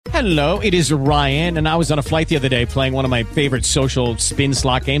Hello, it is Ryan, and I was on a flight the other day playing one of my favorite social spin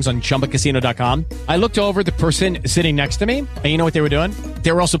slot games on ChumbaCasino.com. I looked over at the person sitting next to me, and you know what they were doing?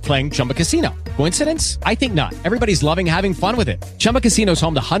 They were also playing Chumba Casino. Coincidence? I think not. Everybody's loving having fun with it. Chumba Casino is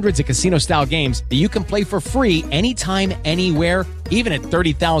home to hundreds of casino-style games that you can play for free anytime, anywhere, even at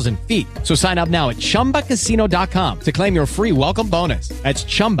 30,000 feet. So sign up now at ChumbaCasino.com to claim your free welcome bonus. That's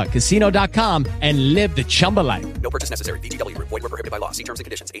ChumbaCasino.com and live the Chumba life. No purchase necessary. VGW. Void were prohibited by law. See terms and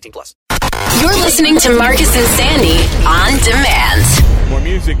conditions. 18+. You're listening to Marcus and Sandy on demand. More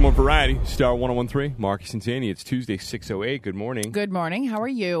music, more variety. Star 1013, Marcus and Sandy. It's Tuesday, 6:08. Good morning. Good morning. How are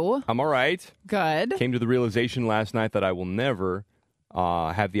you? I'm all right. Good. Came to the realization last night that I will never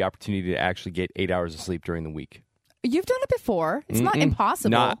have the opportunity to actually get 8 hours of sleep during the week. You've done it before. It's not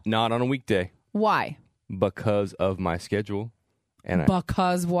impossible. Not on a weekday. Why? Because of my schedule. And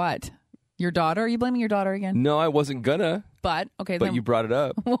Because what? Your daughter? Are you blaming your daughter again? No, I wasn't gonna. But then you brought it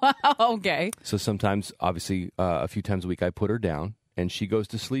up. Wow, okay. So sometimes, obviously, a few times a week, I put her down, and she goes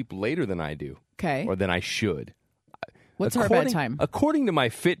to sleep later than I do. Okay. Or than I should. What's her bedtime? According to my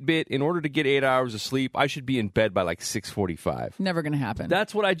Fitbit, in order to get 8 hours of sleep, I should be in bed by like 6:45. Never going to happen.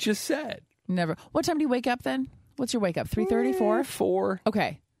 That's what I just said. Never. What time do you wake up then? What's your wake up? 3:30, 4? 4.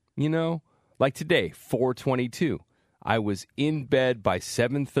 Okay. You know, like today, 4:22. I was in bed by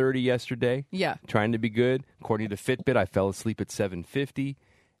 7:30 yesterday. Yeah. Trying to be good. According to Fitbit, I fell asleep at 7:50,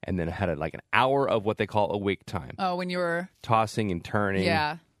 and then I had like an hour of what they call awake time. Oh, when you were tossing and turning.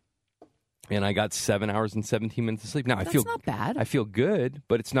 Yeah. And I got 7 hours and 17 minutes of sleep. Now That's not bad. I feel good,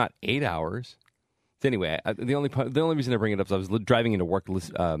 but it's not 8 hours. So anyway, the only reason I bring it up is I was driving into work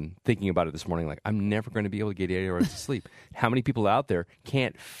thinking about it this morning. Like, I'm never going to be able to get 8 hours of sleep. How many people out there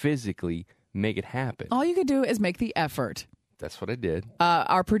can't physically make it happen? All you could do is make the effort. That's what I did.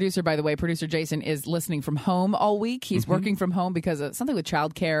 Our producer, by the way, producer Jason, is listening from home all week. He's working from home because of something with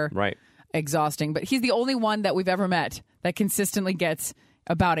childcare. Right. Exhausting. But he's the only one that we've ever met that consistently gets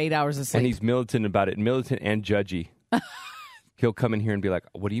about 8 hours of sleep. And he's militant about it. Militant and judgy. He'll come in here and be like,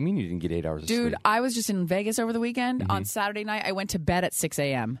 what do you mean you didn't get 8 hours of sleep? Dude, I was just in Vegas over the weekend. On Saturday night, I went to bed at 6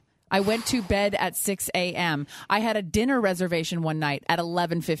 a.m. I went to bed at 6 a.m. I had a dinner reservation one night at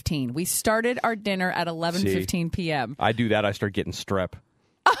 11:15. We started our dinner at 11:15 p.m. I do that. I start getting strep.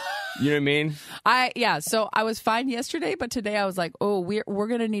 You know what I mean? So I was fine yesterday, but today I was like, oh, we're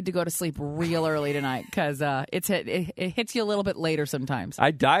going to need to go to sleep real early tonight because it hits you a little bit later sometimes.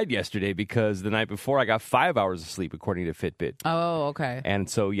 I died yesterday because the night before I got 5 hours of sleep, according to Fitbit. Oh, okay. And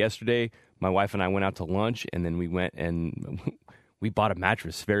so yesterday, my wife and I went out to lunch, and then we went and we bought a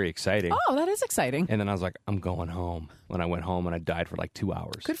mattress. Very exciting. Oh, that is exciting. And then I was like, I'm going home. When I went home, and I died for like 2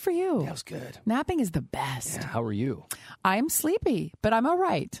 hours. Good for you. That was good. Napping is the best. Yeah, how are you? I'm sleepy, but I'm all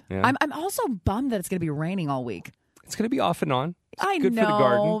right. Yeah. I'm also bummed that it's going to be raining all week. It's going to be off and on. It's I good know. for the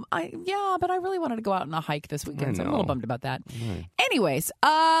garden. But I really wanted to go out on a hike this weekend, so I'm a little bummed about that. Right. Anyways,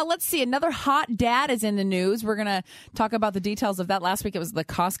 let's see. Another hot dad is in the news. We're going to talk about the details of that. Last week it was the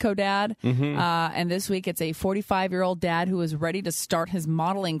Costco dad, and this week it's a 45-year-old dad who is ready to start his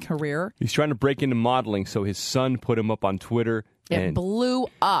modeling career. He's trying to break into modeling, so his son put him up on Twitter. It blew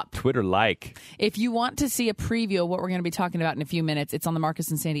up. Twitter-like. If you want to see a preview of what we're going to be talking about in a few minutes, it's on the Marcus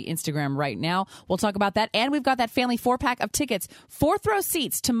and Sandy Instagram right now. We'll talk about that. And we've got that family 4-pack of tickets, 4th row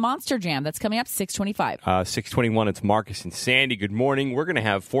seats to Monster Jam. That's coming up 6:25. 6:21, it's Marcus and Sandy. Good morning. We're going to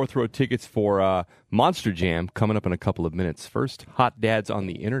have 4th row tickets for Monster Jam coming up in a couple of minutes. First, hot dads on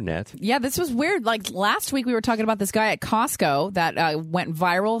the internet. Yeah, this was weird. Like last week we were talking about this guy at Costco that went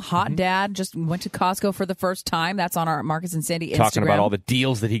viral. Hot dad just went to Costco for the first time. That's on our Marcus and Sandy Instagram. Talking about all the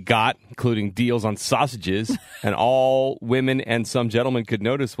deals that he got, including deals on sausages. And all women and some gentlemen could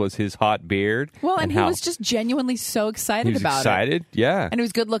notice was his hot beard. Well, and he was just genuinely so excited about it. Excited, yeah. And he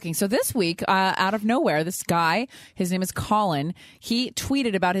was good looking. So this week, out of nowhere, this guy, his name is Colin, he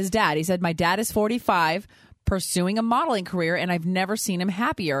tweeted about his dad. He said, my dad is 45, pursuing a modeling career, and I've never seen him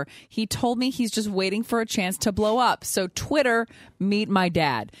happier. He told me he's just waiting for a chance to blow up. So Twitter, meet my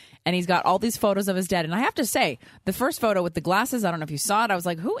dad. And he's got all these photos of his dad. And I have to say, the first photo with the glasses, I don't know if you saw it. I was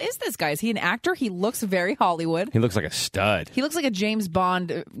like, who is this guy? Is he an actor? He looks very Hollywood. He looks like a stud. He looks like a James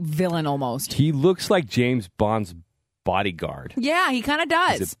Bond villain almost. He looks like James Bond's bodyguard. Yeah, he kind of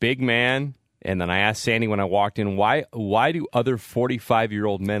does. He's a big man. And then I asked Sandy when I walked in, why do other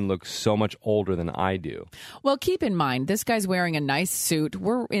 45-year-old men look so much older than I do? Well, keep in mind, this guy's wearing a nice suit.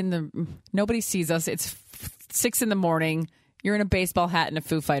 Nobody sees us. It's 6 a.m. You're in a baseball hat and a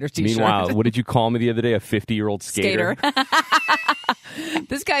Foo Fighters t-shirt. Meanwhile, what did you call me the other day? A 50-year-old skater?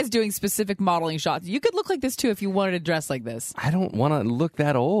 This guy's doing specific modeling shots. You could look like this, too, if you wanted to dress like this. I don't want to look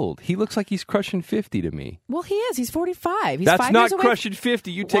that old. He looks like he's crushing 50 to me. Well, he is. He's 45. He's That's 5 not years away. crushing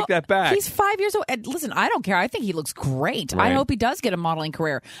 50. You take that back. He's 5 years old. And listen, I don't care. I think he looks great. Right. I hope he does get a modeling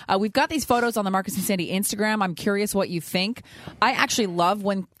career. We've got these photos on the Marcus and Sandy Instagram. I'm curious what you think. I actually love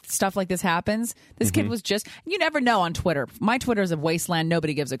when stuff like this happens. This kid was just, you never know on Twitter. My Twitter is a wasteland.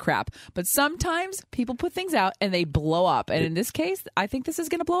 Nobody gives a crap. But sometimes people put things out and they blow up. And in this case, I think this is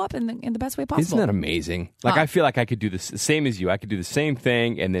going to blow up in the best way possible. Isn't that amazing? Like, I feel like I could do the same as you. I could do the same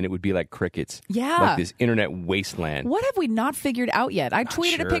thing, and then it would be like crickets. Yeah. Like this internet wasteland. What have we not figured out yet? I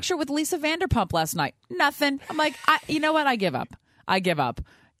tweeted a picture with Lisa Vanderpump last night. Nothing. I'm like, you know what? I give up.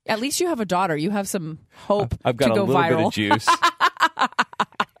 At least you have a daughter. You have some hope I've got to go a little viral. bit of juice.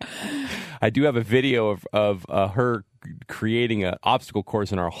 I do have a video of her creating an obstacle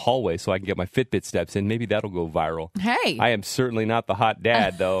course in our hallway so I can get my Fitbit steps in. Maybe that'll go viral. Hey. I am certainly not the hot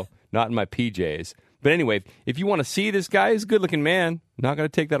dad, though. Not in my PJs. But anyway, if you want to see this guy, he's a good-looking man. Not going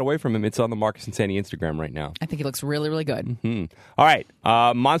to take that away from him. It's on the Marcus and Sandy Instagram right now. I think he looks really, really good. All right,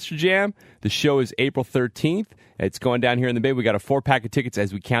 Monster Jam. The show is April 13th. It's going down here in the Bay. We got a 4-pack of tickets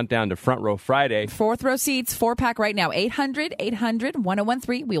as we count down to Front Row Friday. 4th row seats, 4-pack right now.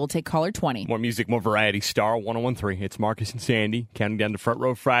 800-800-1013. We will take caller 20. More music, more variety. Star 1013. It's Marcus and Sandy counting down to Front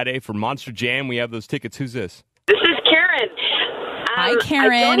Row Friday for Monster Jam. We have those tickets. Who's this? This is Karen. Hi,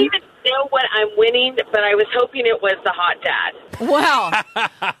 Karen. I don't even know what I'm winning, but I was hoping it was the hot dad. Well,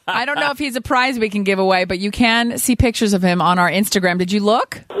 I don't know if he's a prize we can give away, but you can see pictures of him on our Instagram. Did you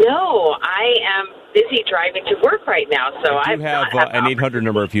look? No, I am busy driving to work right now, so I do have an 800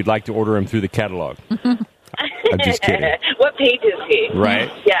 number if you'd like to order him through the catalog. I'm just kidding. What page is he? Right.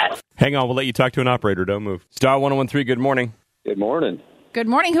 Yes. Hang on, we'll let you talk to an operator. Don't move. Star 1013, good morning. Good morning. Good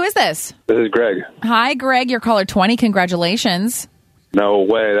morning. Who is this? This is Greg. Hi, Greg. You're caller 20. Congratulations. No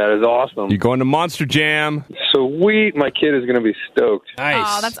way. That is awesome. You're going to Monster Jam. Sweet. My kid is going to be stoked. Nice.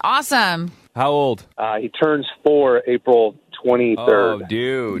 Oh, that's awesome. How old? He turns 4 April 23rd. Oh,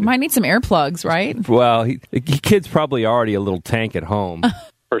 dude. You might need some earplugs, right? Well, kid's probably already a little tank at home.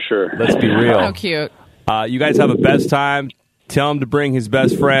 For sure. Let's be real. How cute. You guys have a best time. Tell him to bring his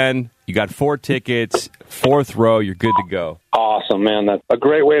best friend. You got 4 tickets, 4th row. You're good to go. Awesome, man. That's a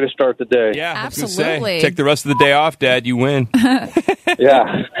great way to start the day. Yeah, I was gonna Absolutely. say, take the rest of the day off, Dad. You win.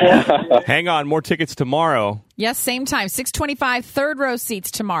 Yeah. Hang on. More tickets tomorrow. Yes, same time. 625, 3rd row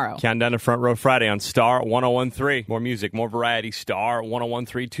seats tomorrow. Countdown to Front Row Friday on Star 1013. More music, more variety. Star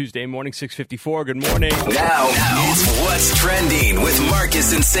 1013, Tuesday morning, 6:54. Good morning. Now, it's What's Trending with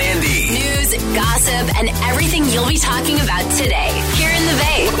Marcus and Sandy. News, gossip, and everything you'll be talking about today here in the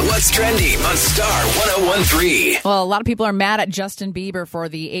Bay. What's Trending on Star 1013. Well, a lot of people are mad at Justin Bieber for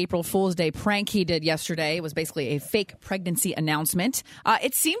the April Fool's Day prank he did yesterday. It was basically a fake pregnancy announcement.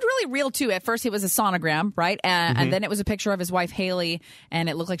 It seemed really real, too. At first, it was a sonogram, right? And then it was a picture of his wife, Haley, and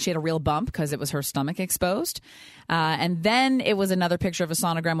it looked like she had a real bump because it was her stomach exposed. And then it was another picture of a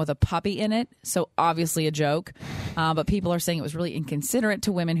sonogram with a puppy in it, so obviously a joke. But people are saying it was really inconsiderate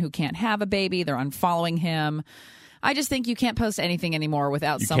to women who can't have a baby. They're unfollowing him. I just think you can't post anything anymore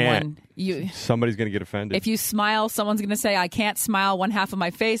without someone. Somebody's going to get offended. If you smile, someone's going to say, I can't smile. One half of my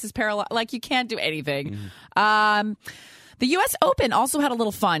face is paralyzed. Like, you can't do anything. The U.S. Open also had a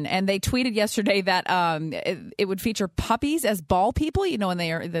little fun, and they tweeted yesterday that it would feature puppies as ball people. You know, when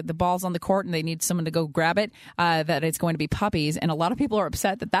they are the ball's on the court and they need someone to go grab it, that it's going to be puppies. And a lot of people are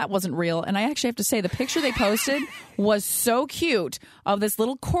upset that wasn't real. And I actually have to say, the picture they posted was so cute of this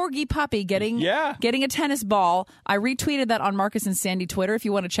little corgi puppy getting a tennis ball. I retweeted that on Marcus and Sandy Twitter. If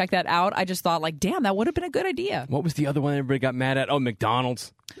you want to check that out, I just thought, like, damn, that would have been a good idea. What was the other one everybody got mad at? Oh,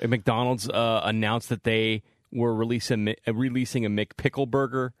 McDonald's. McDonald's announced that they were releasing a McPickle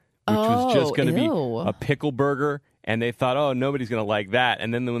burger, which was just going to be a pickle burger. And they thought, oh, nobody's going to like that.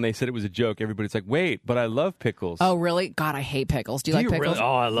 And then when they said it was a joke, everybody's like, wait, but I love pickles. Oh, really? God, I hate pickles. Do you like pickles? Really?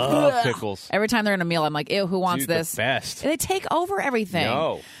 Oh, I love pickles. Every time they're in a meal, I'm like, ew, who wants this? The best. They take over everything.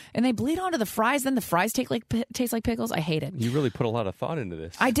 No. And they bleed onto the fries. Then the fries taste like pickles. I hate it. You really put a lot of thought into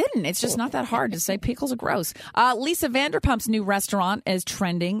this. I didn't. It's just not that hard to say pickles are gross. Lisa Vanderpump's new restaurant is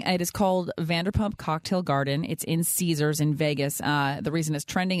trending. It is called Vanderpump Cocktail Garden. It's in Caesars in Vegas. The reason it's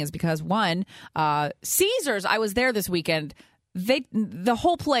trending is because, one, Caesars, I was there this weekend. The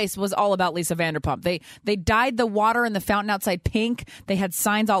whole place was all about Lisa Vanderpump. They dyed the water in the fountain outside pink. They had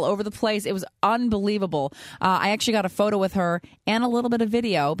signs all over the place. It was unbelievable. I actually got a photo with her and a little bit of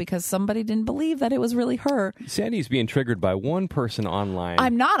video because somebody didn't believe that it was really her. Sandy's being triggered by one person online.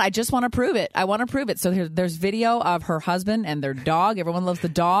 I'm not. I just want to prove it. I want to prove it. So there's video of her husband and their dog. Everyone loves the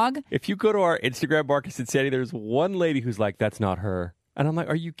dog. If you go to our Instagram, Marcus and Sandy, there's one lady who's like, that's not her. And I'm like,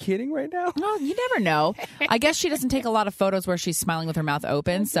 are you kidding right now? Well, you never know. I guess she doesn't take a lot of photos where she's smiling with her mouth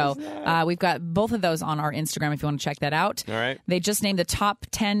open. So we've got both of those on our Instagram if you want to check that out. All right. They just named the top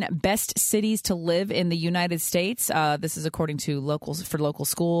 10 best cities to live in the United States. This is according to local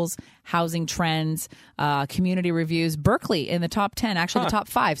schools, housing trends, community reviews. Berkeley in the top 10, actually the top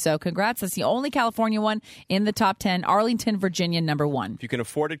 5. So congrats. That's the only California one in the top 10. Arlington, Virginia, number 1. If you can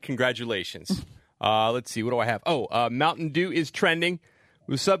afford it, congratulations. Let's see. What do I have? Mountain Dew is trending.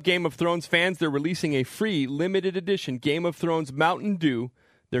 What's up, Game of Thrones fans? They're releasing a free limited edition Game of Thrones Mountain Dew.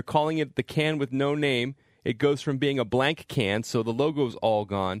 They're calling it the can with no name. It goes from being a blank can, so the logo's all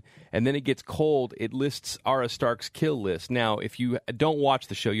gone, and then it gets cold. It lists Arya Stark's kill list. Now, if you don't watch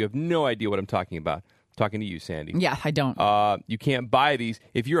the show, you have no idea what I'm talking about. I'm talking to you, Sandy. Yeah, I don't. You can't buy these.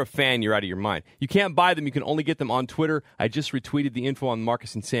 If you're a fan, you're out of your mind. You can't buy them. You can only get them on Twitter. I just retweeted the info on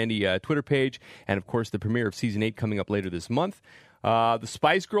Marcus and Sandy Twitter page, and, of course, the premiere of Season 8 coming up later this month. The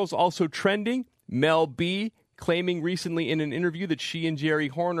Spice Girls also trending. Mel B claiming recently in an interview that she and Jerry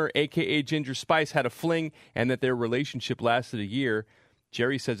Horner, a.k.a. Ginger Spice, had a fling and that their relationship lasted a year.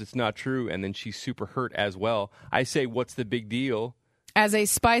 Jerry says it's not true, and then she's super hurt as well. I say, what's the big deal? As a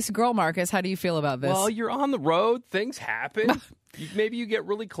Spice Girl, Marcus, how do you feel about this? Well, you're on the road. Things happen. Maybe you get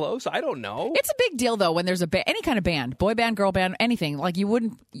really close. I don't know. It's a big deal, though, when there's any kind of band, boy band, girl band, anything. Like, you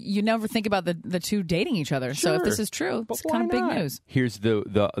never think about the two dating each other. Sure. So if this is true, But it's kind of big news. Here's the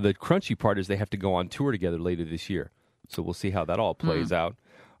crunchy part is they have to go on tour together later this year. So we'll see how that all plays out.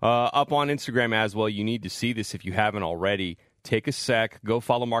 Up on Instagram as well, you need to see this if you haven't already. Take a sec. Go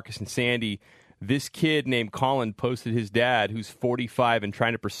follow Marcus and Sandy. This kid named Colin posted his dad, who's 45 and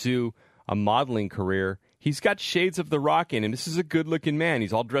trying to pursue a modeling career. He's got shades of The Rock in him. This is a good-looking man.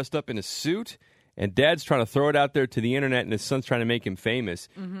 He's all dressed up in a suit, and Dad's trying to throw it out there to the internet, and his son's trying to make him famous.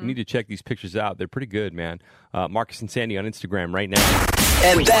 You need to check these pictures out. They're pretty good, man. Marcus and Sandy on Instagram right now.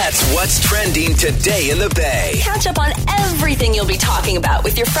 And that's what's trending today in the Bay. Catch up on everything you'll be talking about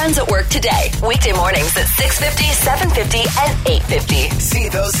with your friends at work today. Weekday mornings at 6:50, 7:50, and 8:50. See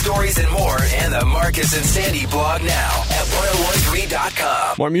those stories and more in the Marcus and Sandy blog now at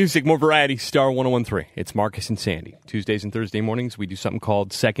 1013.com. More music, more variety. Star 1013. It's Marcus and Sandy. Tuesdays and Thursday mornings, we do something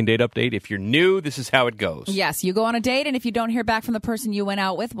called Second Date Update. If you're new, this is how it goes. Yes, you go on a date, and if you don't hear back from the person you went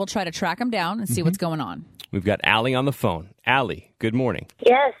out with, we'll try to track them down and see what's going on. We've got Allie on the phone. Allie, good morning.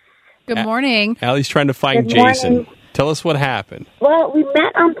 Yes. Good morning. Allie's trying to find Good morning. Jason. Tell us what happened. Well, we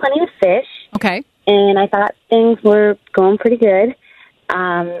met on Plenty of Fish, Okay. and I thought things were going pretty good.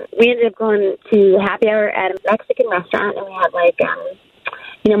 We ended up going to happy hour at a Mexican restaurant, and we had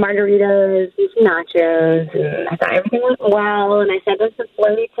margaritas and some nachos, and I thought everything went well, and I sent him some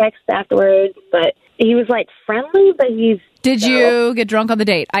flirty texts afterwards, but he was friendly, but Did you get drunk on the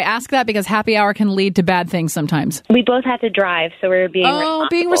date? I ask that because happy hour can lead to bad things sometimes. we both had to drive, so we were being responsible.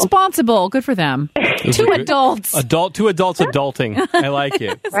 Being responsible. Good for them. Two adults. Two adults adulting. I like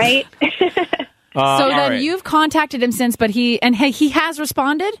it. Right? So then all right. you've contacted him since, but he has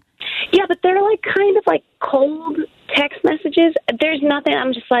responded? Yeah, but they're kind of cold text messages. There's nothing.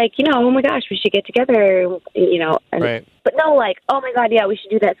 I'm just oh my gosh, we should get together, Right. But no, oh my God, yeah, we should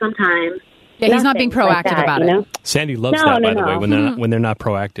do that sometime. Yeah, he's not being Nothing like proactive that, about you it. know? Sandy loves No, that, no, by the way, no. when they're not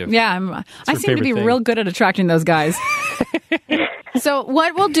proactive. Yeah, I her seem to be favorite thing. real good at attracting those guys. So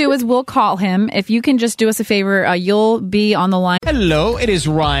what we'll do is we'll call him. If you can just do us a favor, you'll be on the line. Hello, it is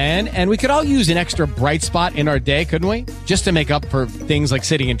Ryan, and we could all use an extra bright spot in our day, couldn't we? Just to make up for things like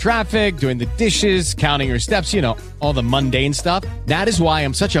sitting in traffic, doing the dishes, counting your steps, all the mundane stuff. That is why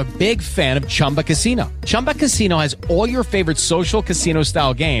I'm such a big fan of Chumba Casino. Chumba Casino has all your favorite social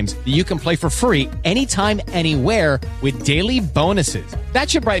casino-style games that you can play for free anytime, anywhere with daily bonuses. That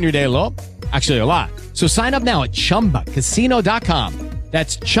should brighten your day a little. Actually, a lot. So sign up now at ChumbaCasino.com.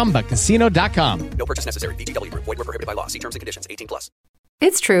 That's ChumbaCasino.com. No purchase necessary. VGW Group. Void where prohibited by law. See terms and conditions. 18+.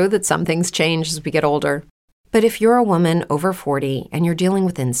 It's true that some things change as we get older. But if you're a woman over 40 and you're dealing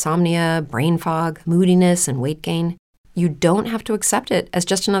with insomnia, brain fog, moodiness, and weight gain, you don't have to accept it as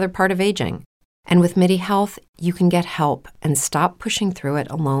just another part of aging. And with MIDI Health, you can get help and stop pushing through it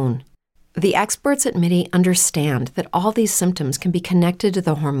alone. The experts at MIDI understand that all these symptoms can be connected to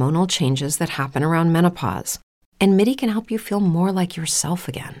the hormonal changes that happen around menopause. And MIDI can help you feel more like yourself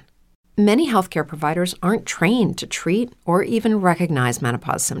again. Many healthcare providers aren't trained to treat or even recognize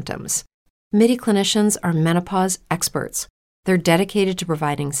menopause symptoms. MIDI clinicians are menopause experts. They're dedicated to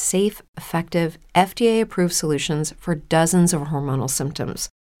providing safe, effective, FDA-approved solutions for dozens of hormonal symptoms,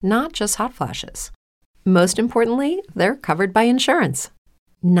 not just hot flashes. Most importantly, they're covered by insurance.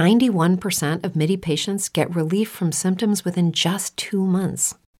 91% of MIDI patients get relief from symptoms within just 2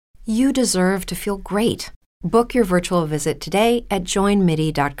 months. You deserve to feel great. Book your virtual visit today at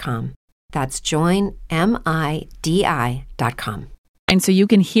joinmidi.com. That's joinmidi.com. And so you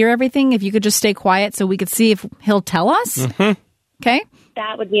can hear everything. If you could just stay quiet so we could see if he'll tell us. Mm-hmm. Okay?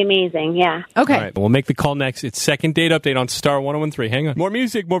 That would be amazing, yeah. Okay. All right, we'll make the call next. It's second date update on Star 101.3. Hang on. More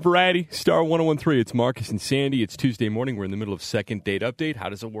music, more variety. Star 101.3. It's Marcus and Sandy. It's Tuesday morning. We're in the middle of second date update. How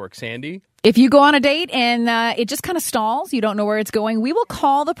does it work, Sandy? If you go on a date and it just kind of stalls, you don't know where it's going, we will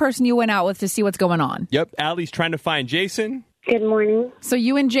call the person you went out with to see what's going on. Yep. Allie's trying to find Jason. Good morning. So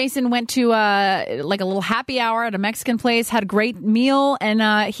you and Jason went to like a little happy hour at a Mexican place, had a great meal,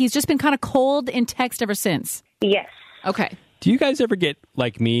 and he's just been kind of cold in text ever since. Yes. Okay. Do you guys ever get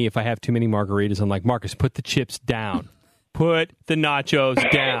like me if I have too many margaritas? I'm like, Marcus, put the chips down. Put the nachos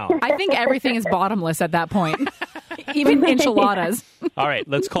down. I think everything is bottomless at that point, even enchiladas. All right,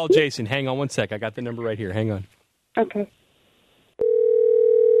 let's call Jason. Hang on one sec. I got the number right here. Hang on. Okay.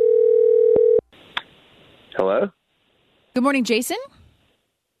 Hello? Good morning, Jason.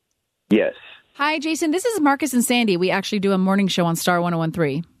 Yes. Hi, Jason. This is Marcus and Sandy. We actually do a morning show on Star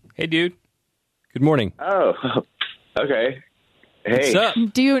 101.3. Hey, dude. Good morning. Oh, okay. Hey. What's up?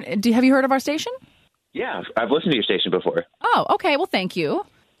 Have you heard of our station? Yeah, I've listened to your station before. Oh, okay. Well, thank you.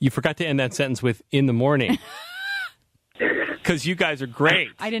 You forgot to end that sentence with "in the morning," because you guys are great.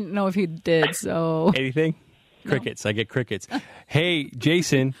 I didn't know if you did, so... Anything? Crickets. I get crickets. Hey,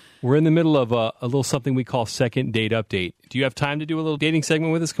 Jason, we're in the middle of a little something we call second date update. Do you have time to do a little dating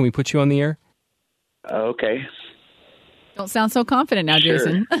segment with us? Can we put you on the air? Okay. Don't sound so confident now, Sure.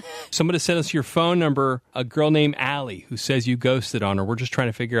 Jason. Somebody sent us your phone number, a girl named Allie, who says you ghosted on her. We're just trying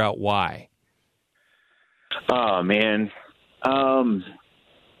to figure out why. Oh, man.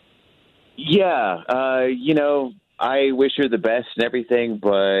 I wish her the best and everything,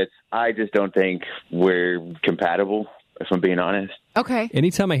 but I just don't think we're compatible, if I'm being honest. Okay.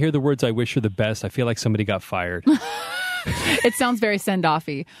 Anytime I hear the words "I wish her the best," I feel like somebody got fired. It sounds very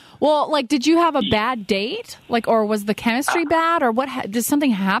send-offy. Well, like, did you have a bad date? Like, or was the chemistry bad? Or what? Did something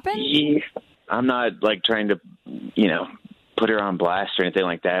happen? Yeah, I'm not, like, trying to, put her on blast or anything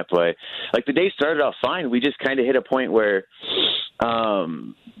like that, but, like, the day started off fine. We just kind of hit a point where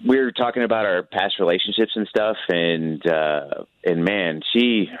we were talking about our past relationships and stuff, and man,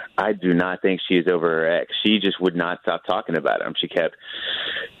 I do not think she's over her ex. She just would not stop talking about him. She kept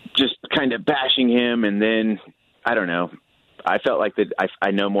just kind of bashing him, and then, I don't know, I felt like that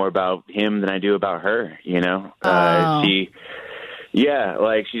I know more about him than I do about her, Oh. She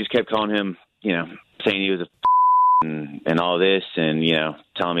just kept calling him, saying he was a and all this, and,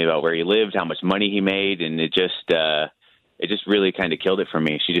 telling me about where he lived, how much money he made, and it just really kind of killed it for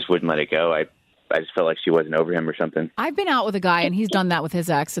me. She just wouldn't let it go. I just felt like she wasn't over him or something. I've been out with a guy, and he's done that with his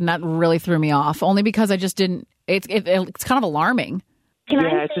ex, and that really threw me off, only because I just didn't... It's kind of alarming.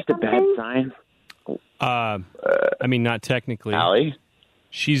 It's just a bad sign. I mean, not technically. Allie?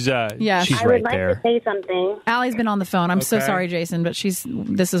 She's Yes. she's I right would like there. to say something. Allie's been on the phone. I'm so Okay. sorry, Jason, but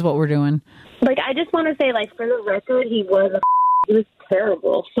this is what we're doing. Like, I just want to say, like, for the record, he was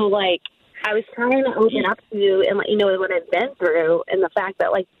terrible. So, like, I was trying to open up to you and let you know what I've been through, and the fact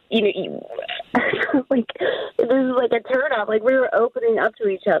that, like, like, this is like a turn off. Like, we were opening up to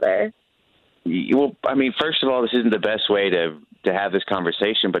each other. Well, I mean, first of all, this isn't the best way to have this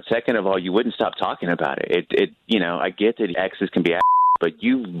conversation, but second of all, you wouldn't stop talking about it. I get that exes can be but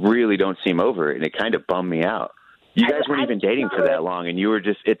you really don't seem over it, and it kind of bummed me out. You guys weren't even dating for that long, and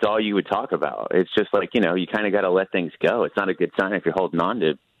it's all you would talk about. It's just like, you kind of got to let things go. It's not a good sign if you're holding on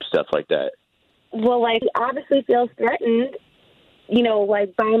to stuff like that. Well, like, he obviously feels threatened,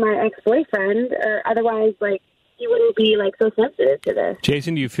 like, by my ex-boyfriend, or otherwise, like, he wouldn't be, like, so sensitive to this.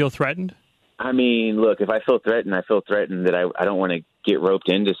 Jason, do you feel threatened? I mean, look, if I feel threatened that I don't want to get roped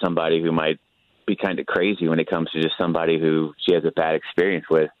into somebody who might be kind of crazy when it comes to just somebody who she has a bad experience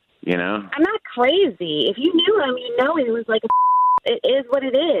with, I'm not crazy. If you knew him, you know he was like it is what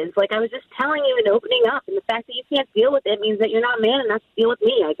it is. Like, I was just telling you and opening up, and the fact that you can't deal with it means that you're not man enough to deal with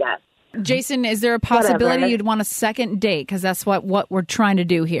me, I guess. Jason, is there a possibility Whatever. you'd want a second date? Because that's what we're trying to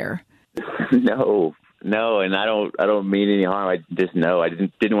do here. No, and I don't mean any harm. I just know I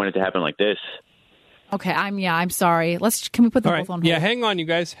didn't want it to happen like this. Okay, I'm sorry. Can we put them All right. both on hold? Yeah, hang on, you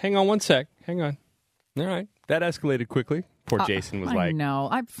guys. Hang on one sec. Hang on. All right. That escalated quickly. Poor Jason was like... No,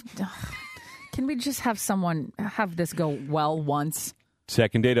 can we just have someone have this go well once?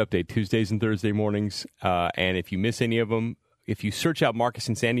 Second date update, Tuesdays and Thursday mornings. And if you miss any of them, if you search out Marcus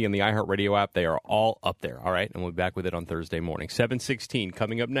and Sandy on the iHeartRadio app, they are all up there. All right. And we'll be back with it on Thursday morning. 7:16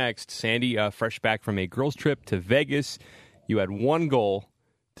 coming up next. Sandy, fresh back from a girls' trip to Vegas. You had one goal: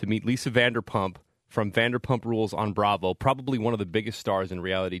 to meet Lisa Vanderpump from Vanderpump Rules on Bravo, probably one of the biggest stars in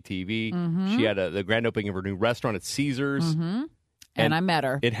reality TV. She had the grand opening of her new restaurant at Caesars. And I met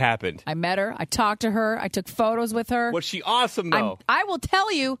her. It happened. I met her. I talked to her. I took photos with her. Was she awesome, though? I will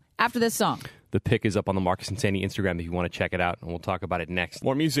tell you after this song. The pic is up on the Marcus and Sandy Instagram if you want to check it out, and we'll talk about it next.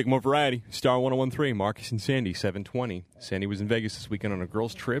 More music, more variety. Star 101.3, Marcus and Sandy, 720. Sandy was in Vegas this weekend on a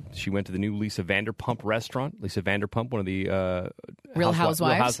girls' trip. She went to the new Lisa Vanderpump restaurant. Lisa Vanderpump, one of the Real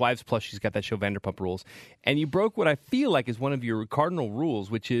Housewives. Plus, she's got that show Vanderpump Rules. And you broke what I feel like is one of your cardinal rules,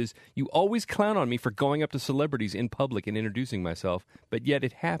 which is you always clown on me for going up to celebrities in public and introducing myself, but yet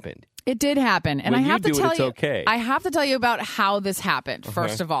it happened. It did happen, and When I have you to do it, tell it's you. okay. I have to tell you about how this happened.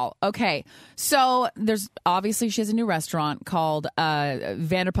 First of all, okay. So there's obviously she has a new restaurant called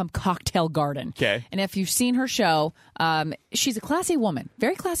Vanderpump Cocktail Garden. Okay. And if you've seen her show, she's a classy woman,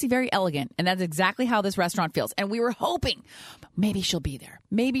 very classy, very elegant, and that's exactly how this restaurant feels. And we were hoping maybe she'll be there.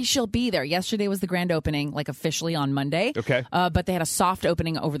 Maybe she'll be there. Yesterday was the grand opening, like officially on Monday. Okay. But they had a soft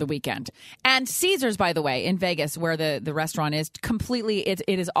opening over the weekend. And Caesars, by the way, in Vegas, where the restaurant is, completely it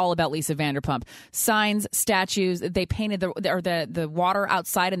is all about Lisa Vanderpump. Signs, statues. They painted the water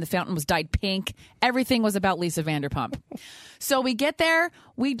outside, and the fountain was dyed pink. Everything was about Lisa Vanderpump. So we get there.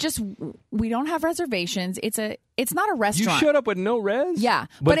 We don't have reservations. It's not a restaurant. You showed up with no res? Yeah.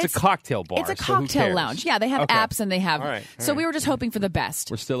 But it's a cocktail bar. It's a so who cocktail cares? lounge. Yeah, they have Okay. apps and they have. All right. So we were just hoping for the best.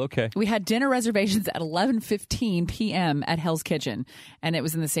 We're still okay. We had dinner reservations at 11:15 p.m. at Hell's Kitchen, and it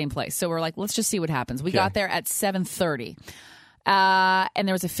was in the same place. So we're like, let's just see what happens. We got there at 7:30, and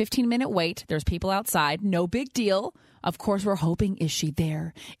there was a 15-minute wait. There's people outside. No big deal. Of course, we're hoping, is she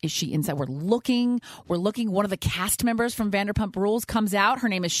there? Is she inside? We're looking. One of the cast members from Vanderpump Rules comes out. Her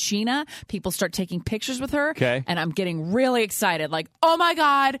name is Sheena. People start taking pictures with her. Okay. And I'm getting really excited. Like, oh my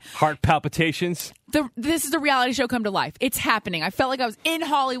God. Heart palpitations. This is the reality show come to life. It's happening. I felt like I was in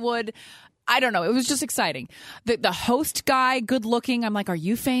Hollywood. I don't know. It was just exciting. The host guy, good looking. I'm like, are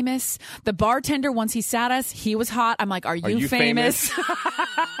you famous? The bartender, once he sat us, he was hot. I'm like, are you famous?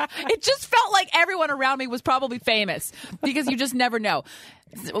 It just felt like everyone around me was probably famous because you just never know.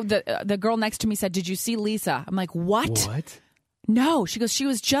 The girl next to me said, did you see Lisa? I'm like, what? No. She goes, she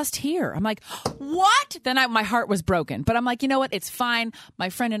was just here. I'm like, what? Then my heart was broken. But I'm like, you know what? It's fine. My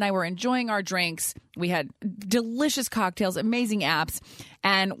friend and I were enjoying our drinks. We had delicious cocktails, amazing apps,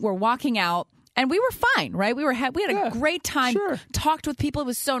 and we're walking out. And we were fine, right? We had a great time. Sure. Talked with people. It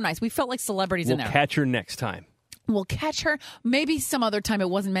was so nice. We felt like celebrities in there. We'll catch her next time. We'll catch her maybe some other time. It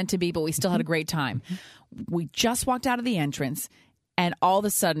wasn't meant to be, but we still had a great time. We just walked out of the entrance, and all of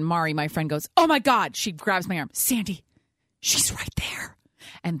a sudden, Mari, my friend, goes, oh my God. She grabs my arm. Sandy, she's right there.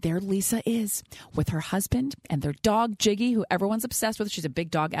 And there Lisa is with her husband and their dog, Jiggy, who everyone's obsessed with. She's a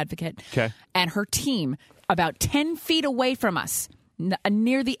big dog advocate. Okay. And her team about 10 feet away from us,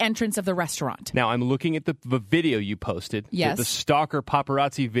 near the entrance of the restaurant. Now, I'm looking at the video you posted. Yes. The stalker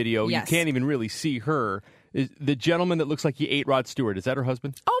paparazzi video. Yes. You can't even really see her. The gentleman that looks like he ate Rod Stewart, is that her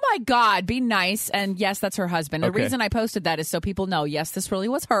husband? Oh, my God. Be nice. And yes, that's her husband. The Okay. reason I posted that is so people know, yes, this really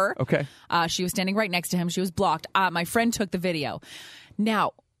was her. Okay. She was standing right next to him. She was blocked. My friend took the video.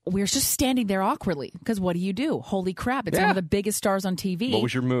 Now, we're just standing there awkwardly because what do? Holy crap. It's one of the biggest stars on TV. What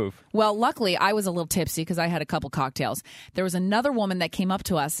was your move? Well, luckily, I was a little tipsy because I had a couple cocktails. There was another woman that came up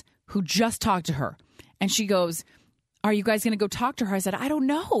to us who just talked to her. And she goes, are you guys going to go talk to her? I said, I don't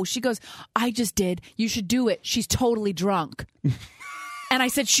know. She goes, I just did. You should do it. She's totally drunk. And I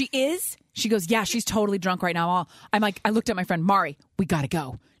said, she is? She goes, yeah, she's totally drunk right now. I'm like, I looked at my friend, Mari, we got to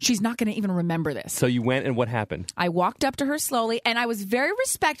go. She's not going to even remember this. So you went, and what happened? I walked up to her slowly, and I was very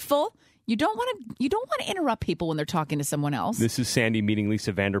respectful. You don't want to interrupt people when they're talking to someone else. This is Sandy meeting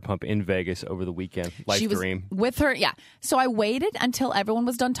Lisa Vanderpump in Vegas over the weekend. Life She was dream. with her, yeah. So I waited until everyone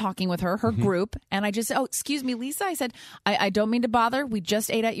was done talking with her group, and I just said, oh, excuse me, Lisa. I said, I don't mean to bother. We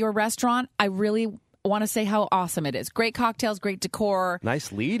just ate at your restaurant. I really want to say how awesome it is. Great cocktails, great decor.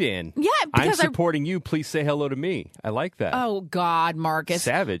 Nice lead in. Yeah, I'm because supporting you. Please say hello to me. I like that. Oh, God, Marcus.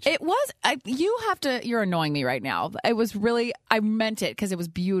 Savage. It was, you're annoying me right now. It was really, I meant it because it was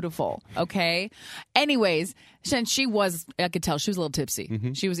beautiful, okay? Anyways, since she was, I could tell she was a little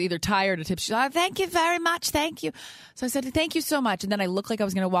tipsy. She was either tired or tipsy. She's like, thank you very much, thank you. So I said, thank you so much. And then I looked like I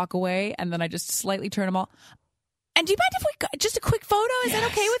was going to walk away, and then I just slightly turned them all. And do you mind if we got just a quick photo? Is that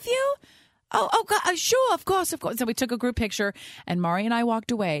okay with you? Oh, God, sure, of course. So we took a group picture, and Mari and I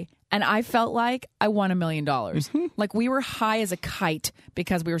walked away, and I felt like I won $1 million. Like we were high as a kite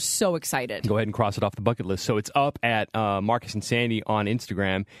because we were so excited. Go ahead and cross it off the bucket list. So it's up at Marcus and Sandy on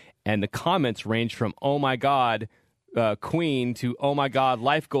Instagram, and the comments range from, oh, my God, Queen, to, oh, my God,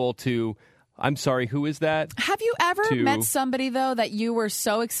 life goal, to, I'm sorry, who is that? Have you ever To- met somebody, though, that you were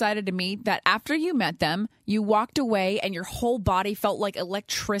so excited to meet that after you met them, you walked away and your whole body felt like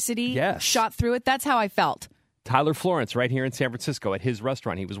electricity Yes. shot through it? That's how I felt. Tyler Florence, right here in San Francisco at his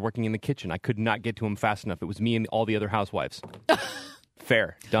restaurant. He was working in the kitchen. I could not get to him fast enough. It was me and all the other housewives.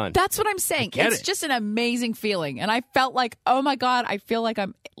 Fair. Done. That's what I'm saying. Get It's it. just an amazing feeling. And I felt like, oh my God, I feel like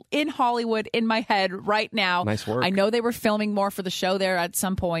I'm in Hollywood in my head right now. Nice work. I know they were filming more for the show there at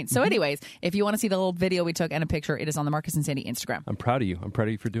some point. So anyways, if you want to see the little video we took and a picture, it is on the Marcus and Sandy Instagram. I'm proud of you. I'm proud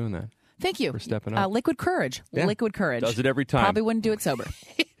of you for doing that. Thank you. For stepping up. Liquid Courage. Yeah. Liquid Courage. Does it every time. Probably wouldn't do it sober.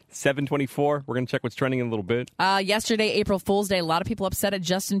 7:24. We're going to check what's trending in a little bit. Yesterday, April Fool's Day, a lot of people upset at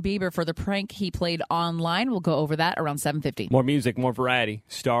Justin Bieber for the prank he played online. We'll go over that around 7:50. More music, more variety.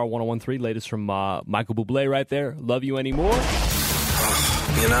 Star 101.3, latest from Michael Bublé right there. Love You Anymore.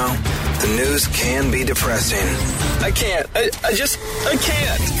 You know, the news can be depressing. I can't. I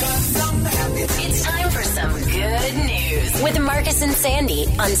can't. It's time for some good news with Marcus and Sandy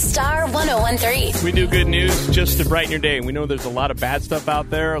on Star 101.3. We do good news just to brighten your day. We know there's a lot of bad stuff out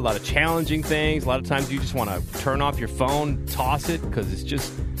there, a lot of challenging things. A lot of times you just want to turn off your phone, toss it, because it's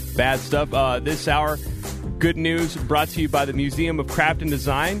just bad stuff. This hour, good news brought to you by the Museum of Craft and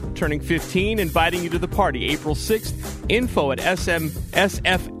Design, turning 15, inviting you to the party April 6th. Info at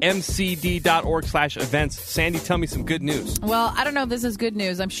sfmcd.org/events. Sandy, tell me some good news. Well, I don't know if this is good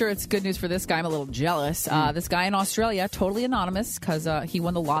news. I'm sure it's good news for this guy. I'm a little jealous. This guy in Australia, totally anonymous because he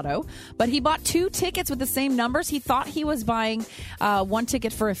won the lotto, but he bought 2 tickets with the same numbers. He thought he was buying 1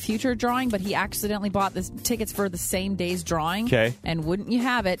 ticket for a future drawing, but he accidentally bought the tickets for the same day's drawing. Okay. And wouldn't you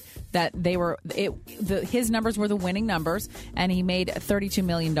have it that they were his numbers were the winning numbers, and he made $32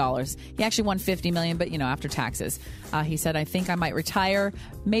 million. He actually won $50 million, but after taxes. He said, "I think I might retire,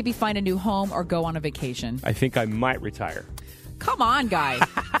 maybe find a new home or go on a vacation." I think I might retire. Come on, guy.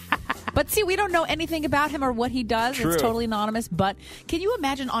 But see, we don't know anything about him or what he does. True. It's totally anonymous. But can you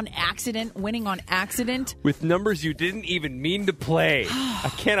imagine winning on accident? With numbers you didn't even mean to play.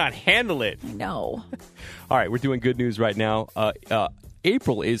 I cannot handle it. No. All right, we're doing good news right now.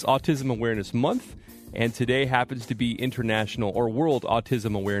 April is Autism Awareness Month, and today happens to be International or World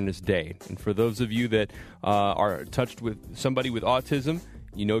Autism Awareness Day. And for those of you that are touched with somebody with autism,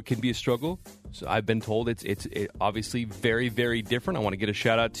 it can be a struggle. So I've been told it's obviously very, very different. I want to get a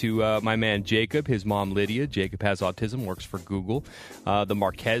shout out to my man Jacob, his mom Lydia. Jacob has autism, works for Google. The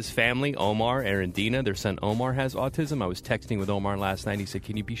Marquez family, Omar, Arendina, their son Omar has autism. I was texting with Omar last night. He said,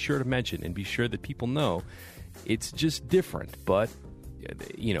 "Can you be sure to mention and be sure that people know it's just different, but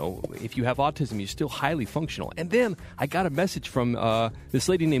if you have autism, you're still highly functional." And then I got a message from this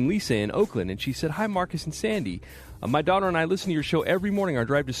lady named Lisa in Oakland, and she said, "Hi, Marcus and Sandy. My daughter and I listen to your show every morning on our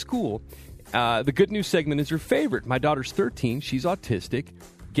drive to school. The good news segment is her favorite. My daughter's 13. She's autistic.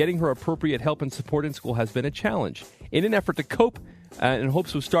 Getting her appropriate help and support in school has been a challenge. In an effort to cope in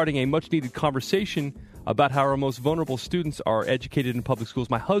hopes of starting a much-needed conversation about how our most vulnerable students are educated in public schools,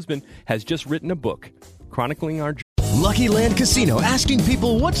 my husband has just written a book chronicling our Lucky Land Casino, asking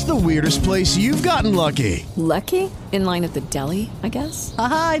people, what's the weirdest place you've gotten lucky? Lucky? In line at the deli, I guess?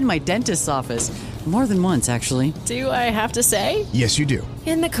 Aha, in my dentist's office. More than once, actually. Do I have to say? Yes, you do.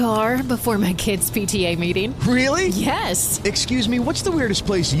 In the car before my kids' PTA meeting. Really? Yes. Excuse me, what's the weirdest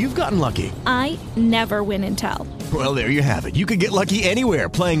place you've gotten lucky? I never win and tell. Well, there you have it. You can get lucky anywhere,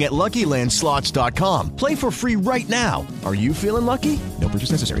 playing at LuckyLandSlots.com. Play for free right now. Are you feeling lucky? No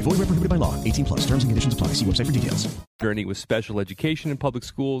purchase necessary. Void where prohibited by law. 18+. Terms and conditions apply. See website for details. Journey with special education in public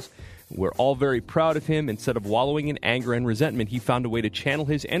schools. We're all very proud of him. Instead of wallowing in anger and resentment, he found a way to channel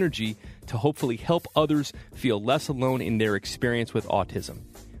his energy to hopefully help others feel less alone in their experience with autism.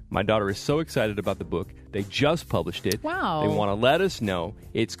 My daughter is so excited about the book. They just published it. Wow. They want to let us know.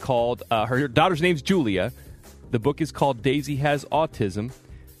 It's called, her daughter's name's Julia. The book is called Daisy Has Autism.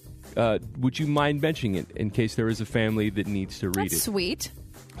 Would you mind mentioning it in case there is a family that needs to read it? That's sweet.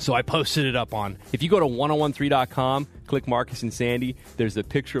 So I posted it up on, if you go to 1013.com, click Marcus and Sandy, there's a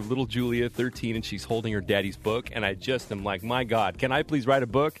picture of little Julia, 13, and she's holding her daddy's book. And I just am like, my God, can I please write a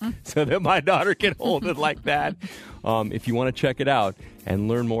book so that my daughter can hold it like that? If you want to check it out and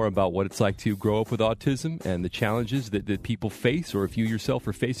learn more about what it's like to grow up with autism and the challenges that people face, or if you yourself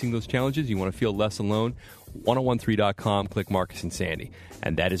are facing those challenges, you want to feel less alone, 1013.com, click Marcus and Sandy.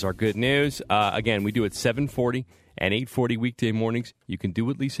 And that is our good news. Again, we do it 7:40 and 8:40 weekday mornings. You can do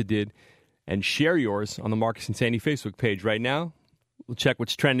what Lisa did and share yours on the Marcus and Sandy Facebook page right now. We'll check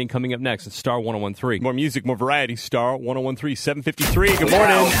what's trending coming up next. It's Star 101.3. More music, more variety. Star 101.3, 7:53. Good morning.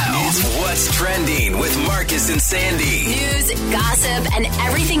 Now it's What's Trending with Marcus and Sandy. News, gossip, and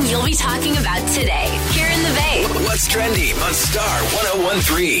everything you'll be talking about today. Here in the Bay. What's Trending on Star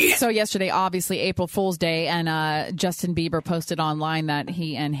 101.3. So yesterday, obviously, April Fool's Day, and Justin Bieber posted online that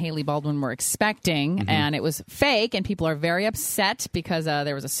he and Hailey Baldwin were expecting, and it was fake, and people are very upset because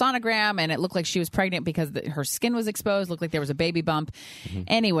there was a sonogram, and it looked like she was pregnant because her skin was exposed, looked like there was a baby bump.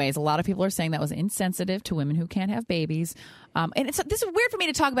 Anyways, a lot of people are saying that was insensitive to women who can't have babies. And this is weird for me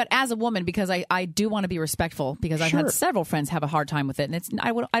to talk about as a woman because I do want to be respectful because I've had several friends have a hard time with it, and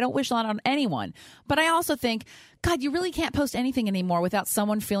I don't wish that on anyone. But I also think, God, you really can't post anything anymore without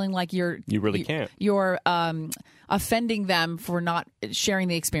someone feeling like you're offending them for not sharing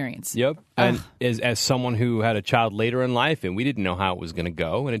the experience. Yep. And as someone who had a child later in life, and we didn't know how it was going to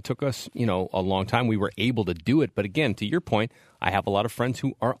go, and it took us, a long time, we were able to do it. But again, to your point, I have a lot of friends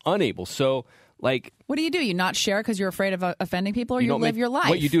who are unable. So, what do? You not share because you're afraid of offending people, or you live your life?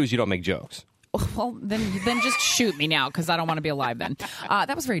 What you do is you don't make jokes. Well, then just shoot me now because I don't want to be alive then.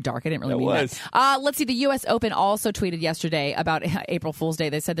 That was very dark. I didn't really mean that. Let's see. The U.S. Open also tweeted yesterday about April Fool's Day.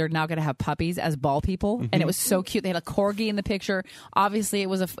 They said they're now going to have puppies as ball people, and it was so cute. They had a corgi in the picture. Obviously, it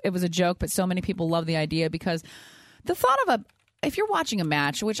was a joke, but so many people love the idea because the thought of if you're watching a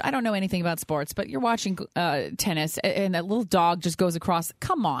match, which I don't know anything about sports, but you're watching tennis and that little dog just goes across,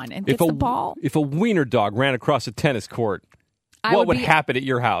 come on, and gets the ball. If a wiener dog ran across a tennis court, what would happen at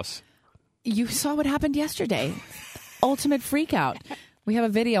your house? You saw what happened yesterday. Ultimate freak out. We have a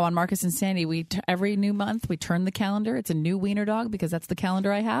video on Marcus and Sandy. Every new month, we turn the calendar. It's a new wiener dog because that's the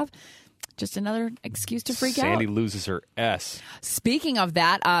calendar I have. Just another excuse to freak out. Sandy loses her S. Speaking of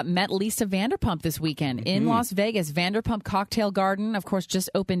that, met Lisa Vanderpump this weekend in Las Vegas. Vanderpump Cocktail Garden, of course, just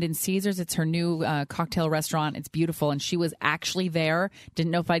opened in Caesars. It's her new cocktail restaurant. It's beautiful, and she was actually there.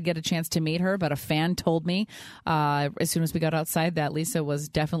 Didn't know if I'd get a chance to meet her, but a fan told me as soon as we got outside that Lisa was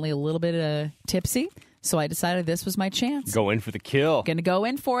definitely a little bit tipsy. So I decided this was my chance. Go in for the kill. Going to go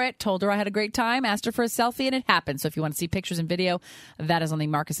in for it. Told her I had a great time. Asked her for a selfie, and it happened. So if you want to see pictures and video, that is on the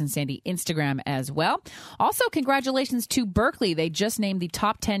Marcus and Sandy Instagram as well. Also, congratulations to Berkeley. They just named the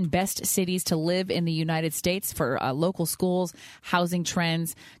top 10 best cities to live in the United States for local schools, housing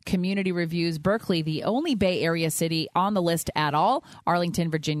trends, community reviews. Berkeley, the only Bay Area city on the list at all. Arlington,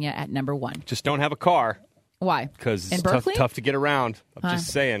 Virginia at number 1. Just don't have a car. Why? Because it's tough to get around. I'm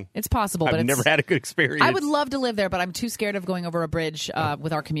just saying. It's possible, but I've never had a good experience. I would love to live there, but I'm too scared of going over a bridge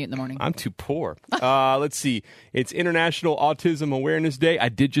with our commute in the morning. I'm too poor. Let's see. It's International Autism Awareness Day. I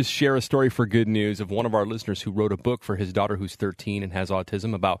did just share a story for good news of one of our listeners who wrote a book for his daughter who's 13 and has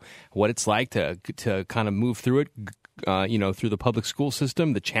autism about what it's like to kind of move through it. Through the public school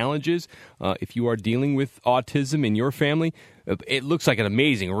system, the challenges. If you are dealing with autism in your family, it looks like an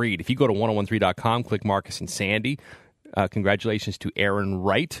amazing read. If you go to 1013.com, click Marcus and Sandy. Congratulations to Aaron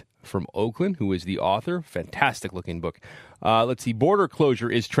Wright from Oakland, who is the author. Fantastic looking book. Let's see. Border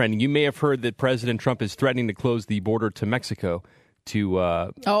closure is trending. You may have heard that President Trump is threatening to close the border to Mexico to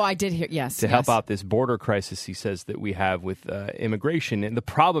I did hear, yes. To help out this border crisis, he says, that we have with immigration. And the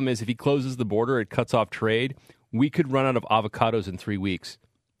problem is if he closes the border, it cuts off trade. We could run out of avocados in 3 weeks.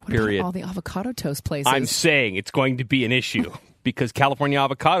 Period. What about all the avocado toast places? I'm saying it's going to be an issue because California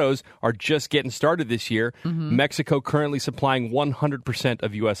avocados are just getting started this year. Mexico currently supplying 100%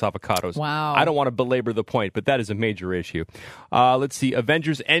 of U.S. avocados. Wow. I don't want to belabor the point, but that is a major issue. Let's see.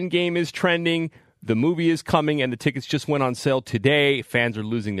 Avengers Endgame is trending. The movie is coming, and the tickets just went on sale today. Fans are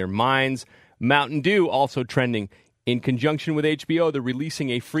losing their minds. Mountain Dew also trending. In conjunction with HBO, they're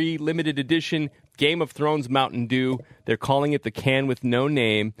releasing a free limited edition Game of Thrones Mountain Dew. They're calling it the can with no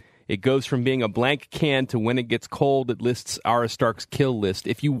name. It goes from being a blank can to when it gets cold, it lists Arya Stark's kill list.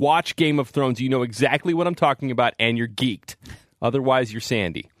 If you watch Game of Thrones, you know exactly what I'm talking about, and you're geeked. Otherwise, you're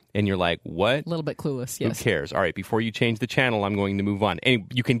Sandy. And you're like, what? A little bit clueless, yes. Who cares? All right, before you change the channel, I'm going to move on. And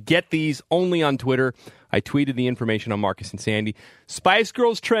you can get these only on Twitter. I tweeted the information on Marcus and Sandy. Spice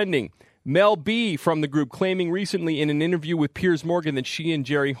Girls trending. Mel B from the group claiming recently in an interview with Piers Morgan that she and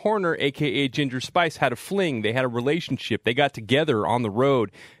Jerry Horner, a.k.a. Ginger Spice, had a fling. They had a relationship. They got together on the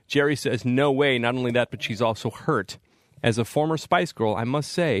road. Jerry says, no way. Not only that, but she's also hurt. As a former Spice Girl, I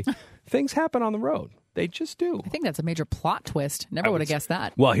must say, things happen on the road. They just do. I think that's a major plot twist. Never would have guessed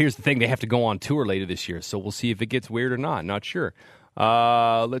that. Well, here's the thing. They have to go on tour later this year, so we'll see if it gets weird or not. Not sure.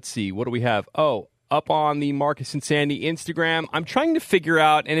 Let's see. What do we have? Oh, up on the Marcus and Sandy Instagram. I'm trying to figure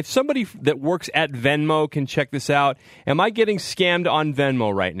out, and if somebody that works at Venmo can check this out, am I getting scammed on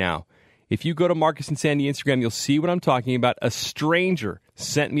Venmo right now? If you go to Marcus and Sandy Instagram, you'll see what I'm talking about. A stranger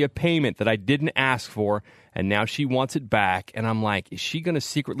sent me a payment that I didn't ask for, and now she wants it back. And I'm like, is she going to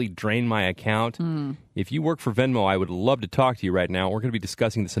secretly drain my account? If you work for Venmo, I would love to talk to you right now. We're going to be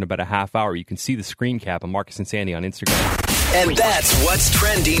discussing this in about a half hour. You can see the screen cap on Marcus and Sandy on Instagram. And that's what's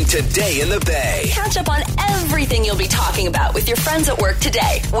trending today in the Bay. Catch up on everything you'll be talking about with your friends at work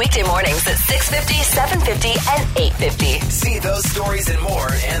today. Weekday mornings at 6:50, 7:50, and 8:50. See those stories and more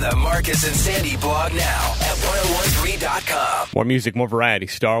in the Marcus and Sandy blog now at 1013.com. More music, more variety.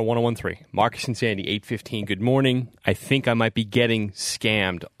 Star 1013. Marcus and Sandy, 8:15. Good morning. I think I might be getting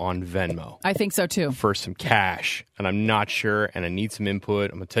scammed on Venmo I think so too. for some cash, and I'm not sure, and I need some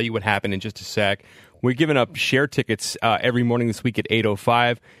input. I'm going to tell you what happened in just a sec. We're giving up share tickets every morning this week at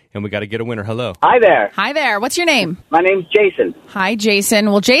 8:05, and we got to get a winner. Hello. Hi there. Hi there. What's your name? My name's Jason. Hi, Jason.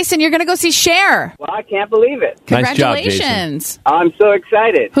 Well, Jason, you're going to go see Cher. Well, I can't believe it. Nice job, Jason. Congratulations. I'm so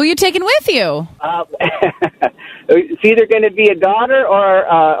excited. Who are you taking with you? It's either going to be a daughter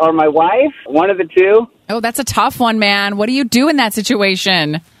or my wife, one of the two. Oh, that's a tough one, man. What do you do in that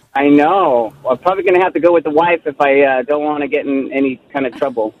situation? I know. I'm probably going to have to go with the wife if I don't want to get in any kind of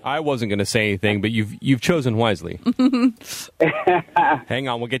trouble. I wasn't going to say anything, but you've chosen wisely. Hang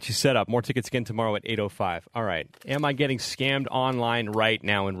on, we'll get you set up. More tickets again tomorrow at 8:05. All right. Am I getting scammed online right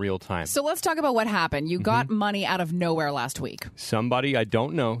now in real time? So let's talk about what happened. You got money out of nowhere last week. Somebody I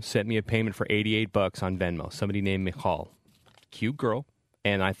don't know sent me a payment for $88 on Venmo. Somebody named Michal. Cute girl.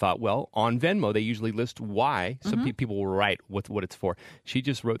 And I thought, well, on Venmo, they usually list why. So people will write what it's for. She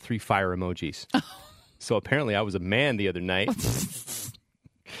just wrote 3 fire emojis. So apparently I was a man the other night.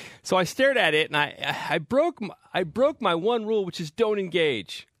 So I stared at it, and I broke my one rule, which is don't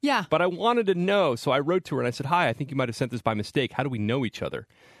engage. Yeah. But I wanted to know, so I wrote to her, and I said, hi, I think you might have sent this by mistake. How do we know each other?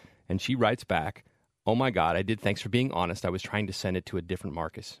 And she writes back, oh, my God, I did. Thanks for being honest. I was trying to send it to a different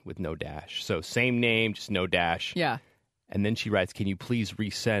Marcus with no dash. So same name, just no dash. Yeah. And then she writes, can you please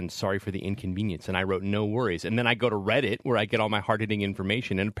resend? Sorry for the inconvenience. And I wrote, no worries. And then I go to Reddit where I get all my hard-hitting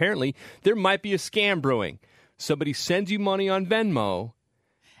information. And apparently there might be a scam brewing. Somebody sends you money on Venmo.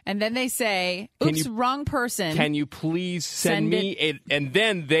 And then they say, oops, wrong person. Can you please send me it? And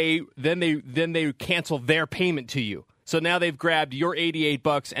then they cancel their payment to you. So now they've grabbed your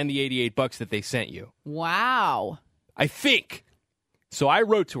 $88 and the $88 that they sent you. Wow. I think. So I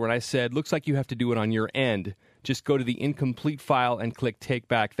wrote to her and I said, looks like you have to do it on your end. Just go to the incomplete file and click take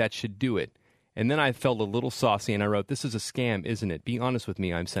back. That should do it. And then I felt a little saucy and I wrote, this is a scam, isn't it? Be honest with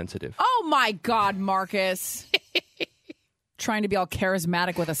me. I'm sensitive. Oh, my God, Marcus. Trying to be all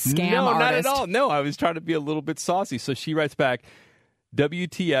charismatic with a scam artist. No, not at all. No, I was trying to be a little bit saucy. So she writes back,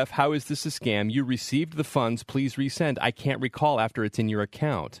 WTF, how is this a scam? You received the funds. Please resend. I can't recall after it's in your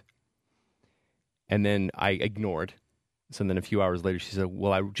account. And then I ignored. So then a few hours later, she said,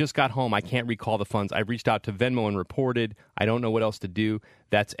 well, I just got home. I can't recall the funds. I reached out to Venmo and reported. I don't know what else to do.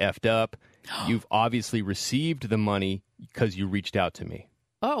 That's effed up. You've obviously received the money because you reached out to me.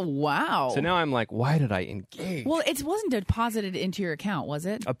 Oh, wow. So now I'm like, why did I engage? Well, it wasn't deposited into your account, was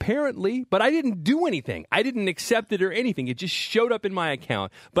it? Apparently, but I didn't do anything. I didn't accept it or anything. It just showed up in my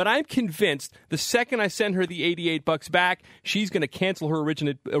account. But I'm convinced the second I send her the $88 back, she's going to cancel her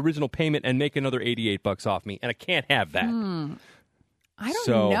original payment and make another $88 off me. And I can't have that. I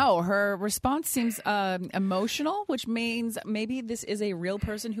don't know. Her response seems emotional, which means maybe this is a real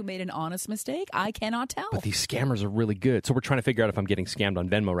person who made an honest mistake. I cannot tell. But these scammers are really good. So we're trying to figure out if I'm getting scammed on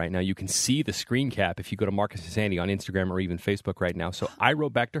Venmo right now. You can see the screen cap if you go to Marcus and Sandy on Instagram or even Facebook right now. So I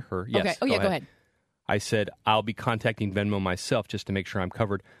wrote back to her. Yes. Okay. Oh, yeah, go ahead. I said, I'll be contacting Venmo myself just to make sure I'm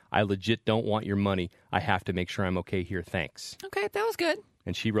covered. I legit don't want your money. I have to make sure I'm okay here. Thanks. Okay, that was good.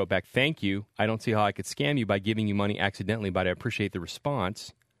 And she wrote back, thank you. I don't see how I could scam you by giving you money accidentally, but I appreciate the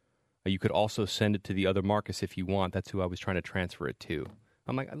response. You could also send it to the other Marcus if you want. That's who I was trying to transfer it to.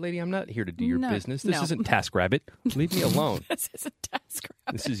 I'm like, lady, I'm not here to do your business. This isn't TaskRabbit. Leave me alone. This isn't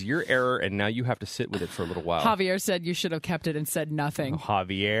TaskRabbit. This is your error, and now you have to sit with it for a little while. Javier said you should have kept it and said nothing. Oh,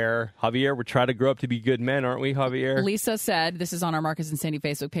 Javier, we're trying to grow up to be good men, aren't we, Javier? Lisa said, this is on our Marcus and Sandy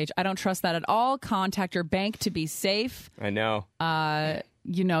Facebook page, I don't trust that at all. Contact your bank to be safe. I know.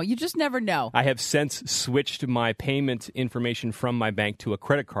 You just never know. I have since switched my payment information from my bank to a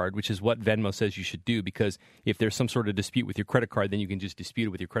credit card, which is what Venmo says you should do, because if there's some sort of dispute with your credit card, then you can just dispute it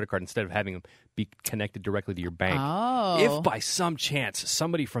with your credit card instead of having them be connected directly to your bank. Oh. If by some chance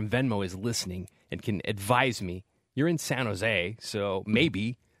somebody from Venmo is listening and can advise me, you're in San Jose, so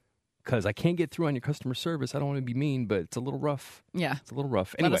maybe, because I can't get through on your customer service. I don't want to be mean, but it's a little rough. Yeah. It's a little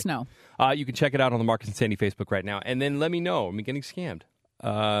rough. Anyway, let us know. You can check it out on the Marcus and Sandy Facebook right now, and then let me know. Am I getting scammed?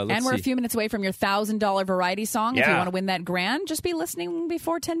 And we're a few minutes away from your $1,000 variety song. If you want to win that grand, just be listening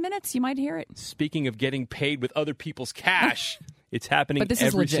before 10 minutes. You might hear it. Speaking of getting paid with other people's cash, it's happening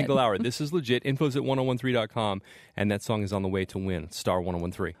every single hour. This is legit. Info's at 1013.com, and that song is on the way to win, star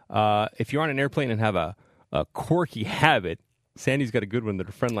 1013. If you're on an airplane and have a quirky habit, Sandy's got a good one that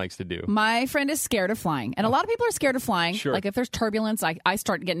her friend likes to do. My friend is scared of flying, and a lot of people are scared of flying. Sure. Like if there's turbulence, I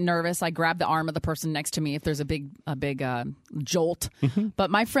start getting nervous. I grab the arm of the person next to me if there's a big jolt.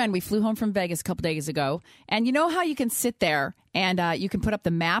 But my friend, we flew home from Vegas a couple days ago, and you know how you can sit there and you can put up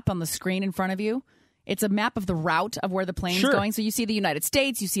the map on the screen in front of you? It's a map of the route of where the plane's going. So you see the United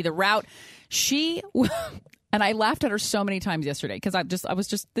States, you see the route. And I laughed at her so many times yesterday because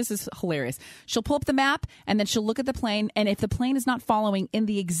this is hilarious. She'll pull up the map and then she'll look at the plane. And if the plane is not following in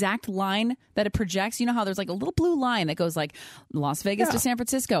the exact line that it projects, you know how there's like a little blue line that goes like Las Vegas to San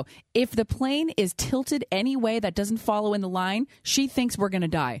Francisco. If the plane is tilted any way that doesn't follow in the line, she thinks we're going to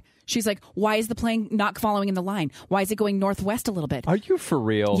die. She's like, why is the plane not following in the line? Why is it going northwest a little bit? Are you for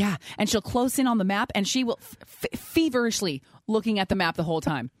real? Yeah. And she'll close in on the map and she will feverishly looking at the map the whole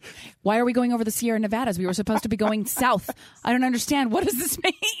time. Why are we going over the Sierra Nevadas? We were supposed to be going south. I don't understand. What does this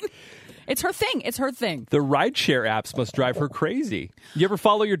mean? It's her thing. It's her thing. The rideshare apps must drive her crazy. You ever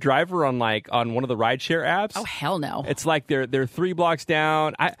follow your driver on one of the rideshare apps? Oh, hell no. It's like they're 3 blocks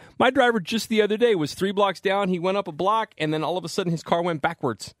down. My driver just the other day was 3 blocks down. He went up a block, and then all of a sudden his car went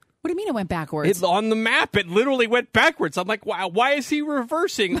backwards. What do you mean it went backwards? On the map, it literally went backwards. I'm like, wow, why is he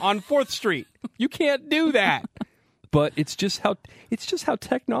reversing on 4th Street? You can't do that. But it's just how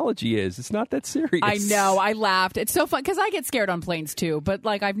technology is. It's not that serious. I know. I laughed. It's so fun because I get scared on planes too. But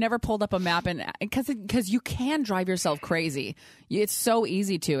like I've never pulled up a map because you can drive yourself crazy. It's so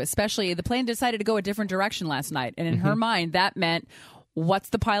easy to. Especially the plane decided to go a different direction last night, and in her mind that meant what's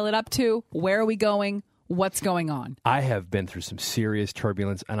the pilot up to? Where are we going? What's going on? I have been through some serious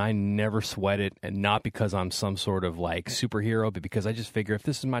turbulence, and I never sweat it, and not because I'm some sort of like superhero, but because I just figure if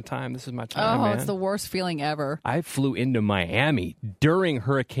this is my time, this is my time, man. It's the worst feeling ever. I flew into Miami during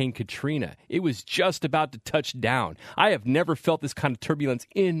Hurricane Katrina. It was just about to touch down. I have never felt this kind of turbulence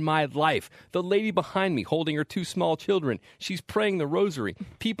in my life. The lady behind me holding her 2 small children, she's praying the rosary.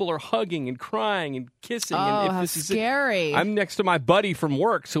 People are hugging and crying and kissing. Oh, and if how this scary. Is it, I'm next to my buddy from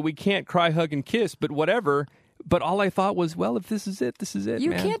work, so we can't cry, hug, and kiss, but whatever. But all I thought was, well, if this is it, this is it, You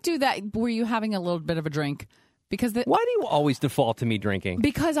man. can't do that. Were you having a little bit of a drink? Because why do you always default to me drinking?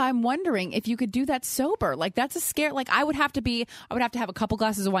 Because I'm wondering if you could do that sober. Like that's a scare. Like I would have to have a couple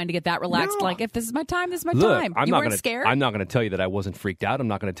glasses of wine to get that relaxed. No. Like if this is my time, this is my Look, time. You weren't scared? I'm not going to tell you that I wasn't freaked out. I'm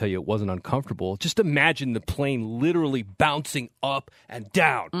not going to tell you it wasn't uncomfortable. Just imagine the plane literally bouncing up and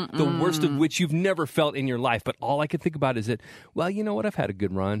down. The worst of which you've never felt in your life. But all I can think about is that, well, you know what? I've had a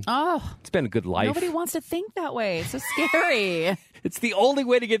good run. Oh. It's been a good life. Nobody wants to think that way. It's so scary. It's the only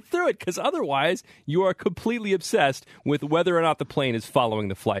way to get through it, because otherwise you are completely obsessed with whether or not the plane is following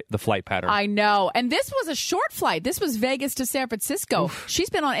the flight pattern. I know. And this was a short flight. This was Vegas to San Francisco. Oof.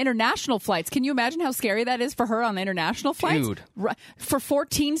 She's been on international flights. Can you imagine how scary that is for her on international flights? Dude. For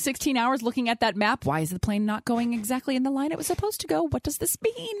 14, 16 hours looking at that map, why is the plane not going exactly in the line it was supposed to go? What does this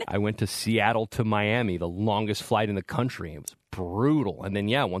mean? I went to Seattle to Miami, the longest flight in the country. It was brutal. And then,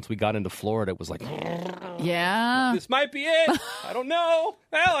 once we got into Florida, it was like, yeah, this might be it. I don't know.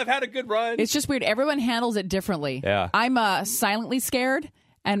 Well, I've had a good run. It's just weird. Everyone handles it differently. Yeah. I'm silently scared,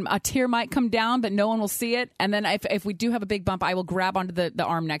 and a tear might come down, but no one will see it. And then if we do have a big bump, I will grab onto the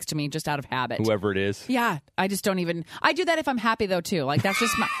arm next to me just out of habit. Whoever it is. Yeah. I just don't even... I do that if I'm happy, though, too. Like, that's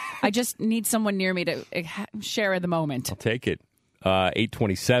just I just need someone near me to share the moment. I'll take it.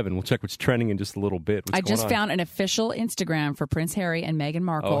 8:27. We'll check what's trending in just a little bit. I just found an official Instagram for Prince Harry and Meghan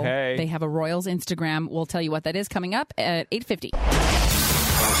Markle. Oh, hey. They have a Royals Instagram. We'll tell you what that is coming up at 8:50.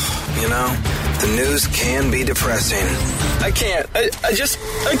 You know, the news can be depressing. I can't. I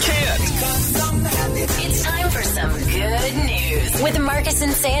can't. It's time for some good news with Marcus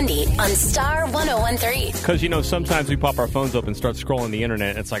and Sandy on Star 1013. Because, sometimes we pop our phones up and start scrolling the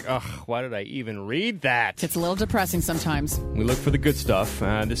internet, and it's like, ugh, why did I even read that? It's a little depressing sometimes. We look for the good stuff.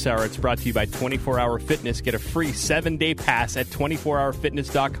 This hour, it's brought to you by 24 Hour Fitness. Get a free 7-day pass at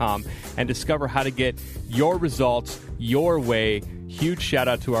 24hourfitness.com and discover how to get your results your way. Huge shout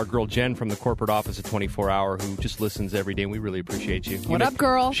out to our girl Jen from the corporate office at 24 Hour who just listens every day, and we really appreciate you. What up,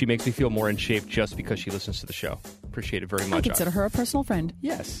 girl? She makes me feel more in shape just because she listens to the show. Appreciate it very much. I consider her a personal friend.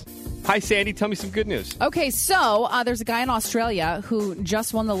 Yes. Hi, Sandy. Tell me some good news. Okay, so there's a guy in Australia who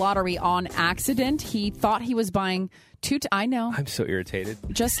just won the lottery on accident. He thought he was buying I know. I'm so irritated.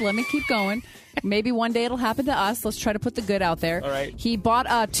 Just let me keep going. Maybe one day it'll happen to us. Let's try to put the good out there. All right. He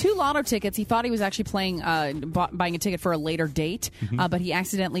bought 2 lotto tickets. He thought he was actually buying a ticket for a later date, but he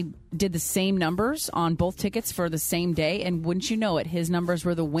accidentally did the same numbers on both tickets for the same day. And wouldn't you know it, his numbers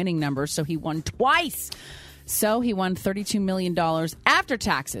were the winning numbers, so he won twice. So he won $32 million after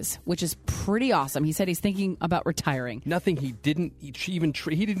taxes, which is pretty awesome. He said he's thinking about retiring. He didn't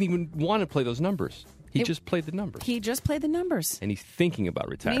even want to play those numbers. He just played the numbers. He just played the numbers. And he's thinking about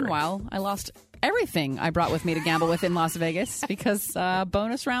retiring. Meanwhile, I lost everything I brought with me to gamble with in Las Vegas because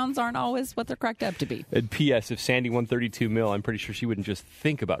bonus rounds aren't always what they're cracked up to be. And P.S. If Sandy won $32 million, I'm pretty sure she wouldn't just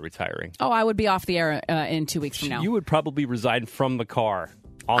think about retiring. Oh, I would be off the air in 2 weeks from now. You would probably resign from the car.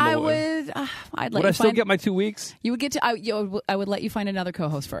 I would. I'd let would you I still get my 2 weeks? You would get to. I would let you find another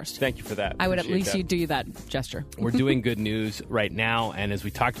co-host first. Thank you for that. I would at least you do that gesture. We're doing good news right now, and as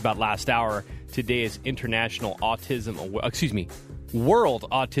we talked about last hour, today is World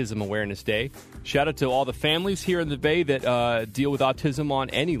Autism Awareness Day. Shout out to all the families here in the Bay that deal with autism on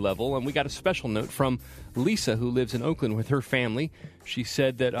any level, and we got a special note from Lisa, who lives in Oakland with her family. She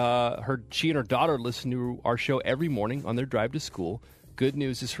said that she and her daughter listen to our show every morning on their drive to school. Good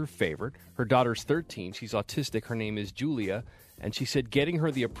News is her favorite. Her daughter's 13. She's autistic. Her name is Julia. And she said getting her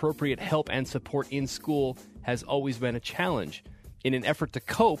the appropriate help and support in school has always been a challenge. In an effort to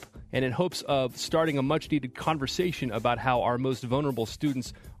cope and in hopes of starting a much-needed conversation about how our most vulnerable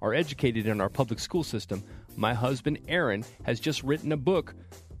students are educated in our public school system, my husband, Aaron, has just written a book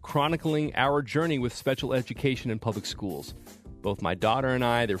chronicling our journey with special education in public schools. Both my daughter and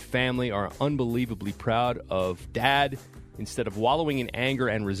I, their family, are unbelievably proud of Dad. Instead of wallowing in anger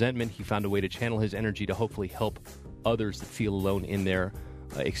and resentment, he found a way to channel his energy to hopefully help others that feel alone in their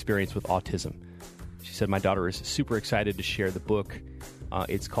experience with autism. She said, my daughter is super excited to share the book.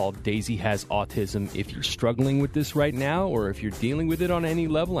 It's called Daisy Has Autism. If you're struggling with this right now, or if you're dealing with it on any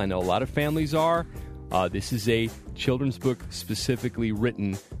level, I know a lot of families are. This is a children's book specifically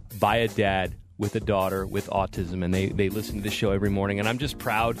written by a dad with a daughter with autism, and they listen to this show every morning, and I'm just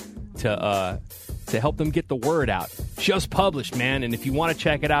proud to help them get the word out. Just published, man, and if you want to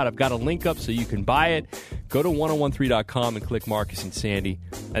check it out, I've got a link up so you can buy it. Go to 1013.com and click Marcus and Sandy.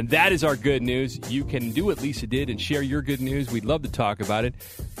 And that is our good news. You can do what Lisa did and share your good news. We'd love to talk about it.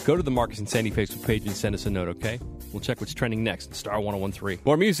 Go to the Marcus and Sandy Facebook page and send us a note, okay? We'll check what's trending next on Star 1013.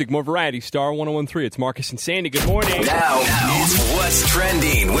 More music, more variety. Star 1013. It's Marcus and Sandy. Good morning. Now it's What's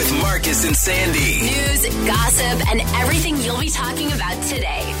Trending with Marcus and Sandy. News, gossip, and everything you'll be talking about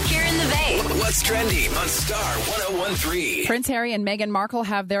today here in the Bay. What's Trending on Star 1013. Prince Harry and Meghan Markle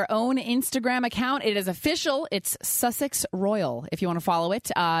have their own Instagram account. It is official. It's Sussex Royal. If you want to follow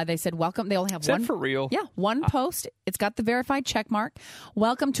it, they said welcome. They only have one. Is that for real? Yeah, one post. It's got the verified check mark.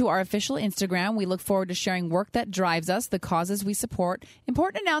 Welcome to our official Instagram. We look forward to sharing work that drives us, the causes we support,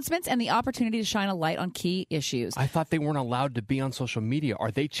 important announcements, and the opportunity to shine a light on key issues. I thought they weren't allowed to be on social media.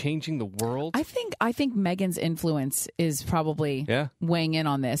 Are they changing the world? I think Meghan's influence is probably weighing in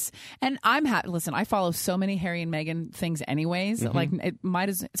on this. And I'm happy. Listen, I follow so many Harry and Meghan things anyways. Mm-hmm. Like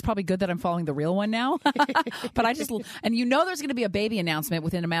it's probably good that I'm following the real one now. But there's going to be a baby announcement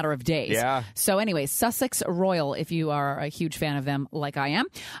within a matter of days. Yeah. So anyway, Sussex Royal, if you are a huge fan of them like I am.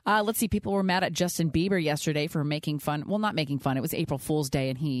 Let's see. People were mad at Justin Bieber yesterday for making fun. Well, not making fun. It was April Fool's Day,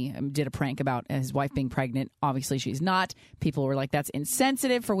 and he did a prank about his wife being pregnant. Obviously, she's not. People were like, that's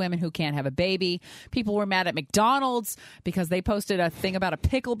insensitive for women who can't have a baby. People were mad at McDonald's because they posted a thing about a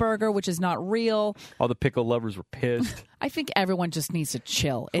pickle burger, which is not real. All the pickle lovers were pissed. I think everyone just needs to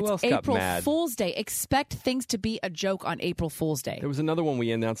chill. Who else got April mad? Fool's Day. Expect things to be a joke on April Fool's Day. There was another one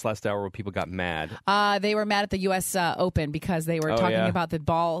we announced last hour where people got mad. They were mad at the U.S. Open because they were talking about the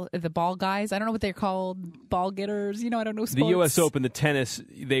ball guys. I don't know what they're called, ball getters. I don't know sports. The U.S. Open, the tennis,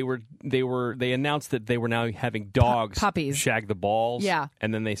 they announced that they were now having dogs puppies shag the balls. Yeah,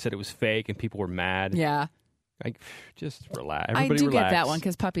 and then they said it was fake, and people were mad. Yeah. Just relax. Everybody I do relax. Get that one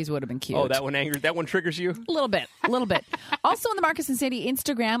because puppies would have been cute. Oh, that one triggers you? A little bit. Also on the Marcus and Sandy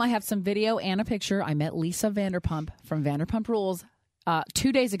Instagram, I have some video and a picture. I met Lisa Vanderpump from Vanderpump Rules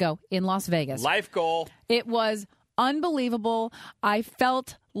 2 days ago in Las Vegas. Life goal. It was unbelievable. I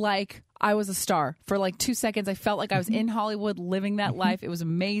felt like I was a star. For like 2 seconds, I felt like I was in Hollywood living that life. It was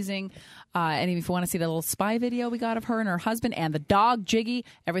amazing. And if you want to see the little spy video we got of her and her husband and the dog, Jiggy,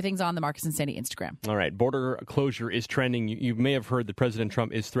 everything's on the Marcus and Sandy Instagram. All right. Border closure is trending. You may have heard that President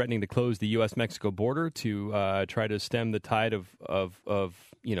Trump is threatening to close the U.S.-Mexico border to try to stem the tide of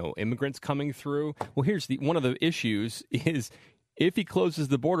immigrants coming through. Well, here's one of the issues is If he closes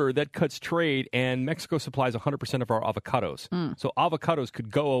the border, that cuts trade, and Mexico supplies 100% of our avocados. So avocados could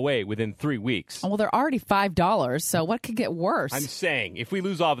go away within 3 weeks. Well, they're already $5, so what could get worse? I'm saying, if we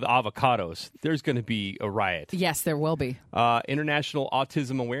lose all the avocados, there's going to be a riot. Yes, there will be. International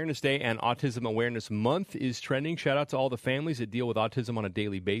Autism Awareness Day and Autism Awareness Month is trending. Shout out to all the families that deal with autism on a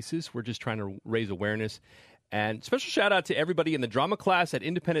daily basis. We're just trying to raise awareness. And special shout out to everybody in the drama class at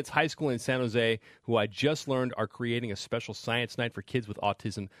Independence High School in San Jose, who I just learned are creating a special science night for kids with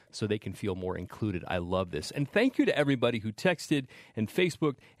autism so they can feel more included. I love this. And thank you to everybody who texted and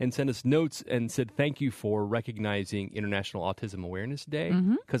Facebooked and sent us notes and said thank you for recognizing International Autism Awareness Day,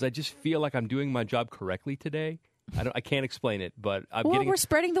 because I just feel like I'm doing my job correctly today. I can't explain it, but we're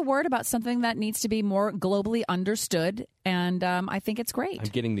spreading the word about something that needs to be more globally understood, and I think it's great. I'm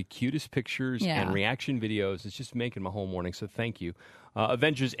getting the cutest pictures and reaction videos. It's just making my whole morning, so thank you.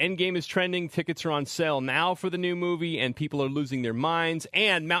 Avengers Endgame is trending. Tickets are on sale now for the new movie, and people are losing their minds.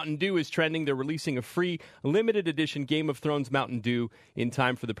 And Mountain Dew is trending. They're releasing a free limited edition Game of Thrones Mountain Dew in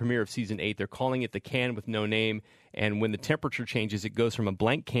time for the premiere of Season 8. They're calling it the can with no name, and when the temperature changes, it goes from a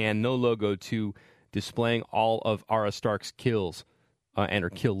blank can, no logo, to displaying all of Arya Stark's kills and her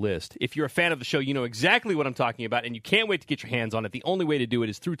kill list. If you're a fan of the show, you know exactly what I'm talking about, and you can't wait to get your hands on it. The only way to do it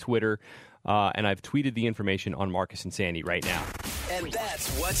is through Twitter, and I've tweeted the information on Marcus and Sandy right now. And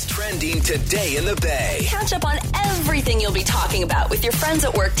that's what's trending today in the Bay. Catch up on everything you'll be talking about with your friends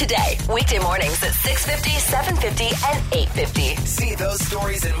at work today. Weekday mornings at 6:50, 7:50, and 8:50. See those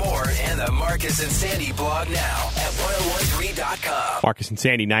stories and more in the Marcus and Sandy blog now at 1013.com. Marcus and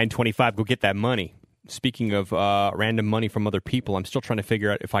Sandy, 925. Go get that money. Speaking of random money from other people, I'm still trying to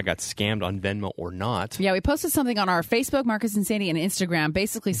figure out if I got scammed on Venmo or not. Yeah, we posted something on our Facebook, Marcus and Sandy, and Instagram.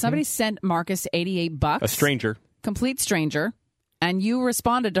 Basically, somebody sent Marcus $88. A stranger. Complete stranger. And you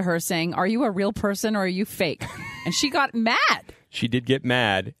responded to her saying, "Are you a real person or are you fake?" And she got mad. She did get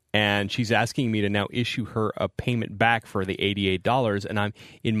mad, and she's asking me to now issue her a payment back for the $88. And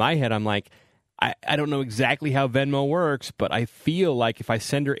in my head, I'm like, I don't know exactly how Venmo works, but I feel like if I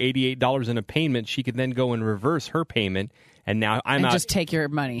send her $88 in a payment, she could then go and reverse her payment. And now I'm out. Just take your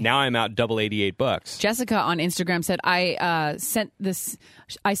money. Now I'm out double $88. Jessica on Instagram said, I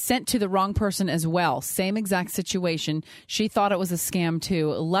sent to the wrong person as well. Same exact situation. She thought it was a scam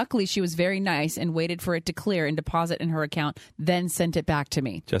too. Luckily, she was very nice and waited for it to clear and deposit in her account, then sent it back to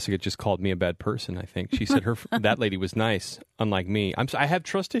me. Jessica just called me a bad person, I think. She said that lady was nice, unlike me. I have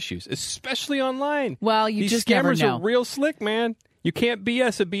trust issues, especially online. Well, you These just scammers never know. are real slick, man. You can't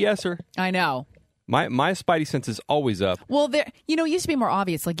BS a BSer. I know. My spidey sense is always up. Well, it used to be more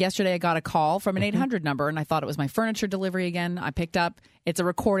obvious. Like yesterday, I got a call from an 800 number, and I thought it was my furniture delivery again. I picked up. It's a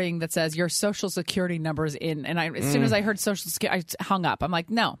recording that says your Social Security number is in. And as soon as I heard Social Security, I hung up. I'm like,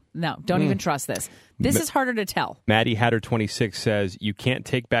 no, don't even trust this. This is harder to tell. Maddie Hatter 26 says you can't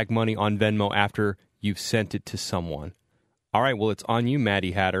take back money on Venmo after you've sent it to someone. All right, well, it's on you,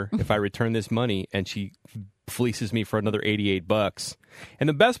 Maddie Hatter. If I return this money and she fleeces me for another $88. And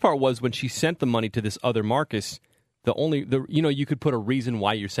the best part was when she sent the money to this other Marcus, you could put a reason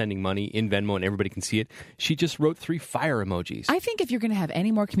why you're sending money in Venmo and everybody can see it. She just wrote 3 fire emojis. I think if you're going to have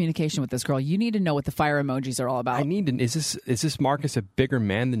any more communication with this girl, you need to know what the fire emojis are all about. Is this Marcus a bigger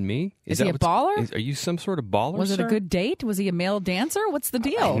man than me? Is he a baller? Are you some sort of baller? Was it a good date? Was he a male dancer? What's the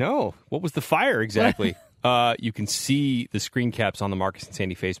deal? No. What was the fire exactly? You can see the screen caps on the Marcus and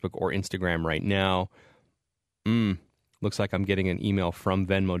Sandy Facebook or Instagram right now. Looks like I'm getting an email from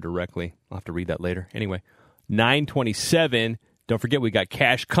Venmo directly. I'll have to read that later. Anyway, 927. Don't forget, we got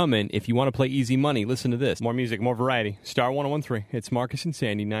cash coming. If you want to play easy money, listen to this. More music, more variety. Star 1013. It's Marcus and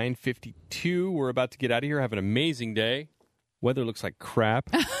Sandy, 952. We're about to get out of here. Have an amazing day. Weather looks like crap.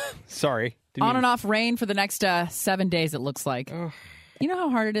 Sorry. On and off rain for the next 7 days, it looks like. You know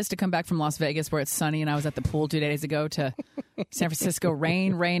how hard it is to come back from Las Vegas where it's sunny and I was at the pool 2 days ago to San Francisco,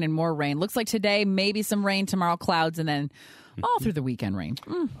 rain, and more rain. Looks like today, maybe some rain, tomorrow clouds, and then all through the weekend rain.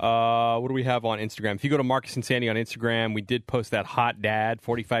 What do we have on Instagram? If you go to Marcus and Sandy on Instagram, we did post that hot dad,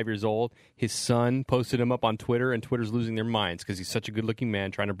 45 years old. His son posted him up on Twitter, and Twitter's losing their minds because he's such a good-looking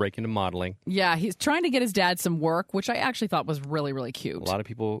man trying to break into modeling. Yeah, he's trying to get his dad some work, which I actually thought was really, really cute. A lot of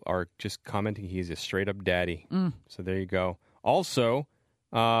people are just commenting he's a straight-up daddy. So there you go. Also,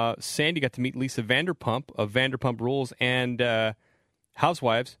 Sandy got to meet Lisa Vanderpump of Vanderpump Rules and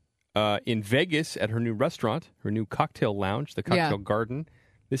Housewives in Vegas at her new restaurant, her new cocktail lounge, the Cocktail Garden.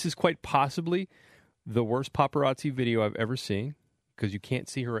 This is quite possibly the worst paparazzi video I've ever seen because you can't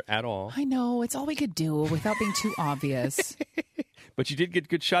see her at all. I know. It's all we could do without being too obvious. but you did get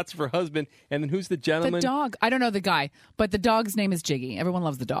good shots of her husband. And then who's the gentleman? The dog. I don't know the guy, but the dog's name is Jiggy. Everyone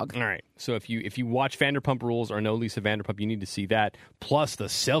loves the dog. All right. So if you watch Vanderpump Rules or know Lisa Vanderpump, you need to see that. Plus the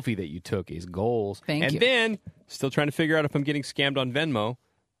selfie that you took is goals. Thank you. And then, still trying to figure out if I'm getting scammed on Venmo.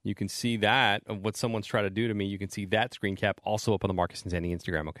 You can see that of what someone's trying to do to me. You can see that screen cap also up on the Marcus and Sandy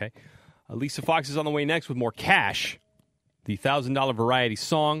Instagram, okay? Lisa Fox is on the way next with more cash. The $1,000 variety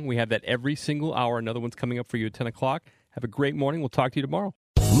song. We have that every single hour. Another one's coming up for you at 10 o'clock. Have a great morning. We'll talk to you tomorrow.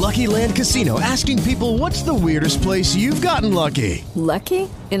 Lucky Land Casino, asking people, what's the weirdest place you've gotten lucky? Lucky?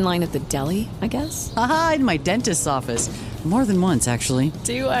 In line at the deli, I guess? Aha, in my dentist's office. More than once, actually.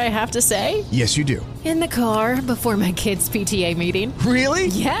 Do I have to say? Yes, you do. In the car before my kids' PTA meeting. Really?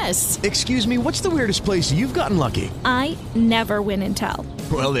 Yes. Excuse me, what's the weirdest place you've gotten lucky? I never win and tell.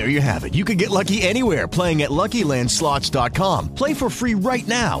 Well, there you have it. You can get lucky anywhere, playing at LuckyLandSlots.com. Play for free right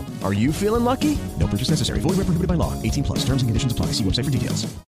now. Are you feeling lucky? No purchase necessary. Void where prohibited by law. 18+. Terms and conditions apply. See website for details.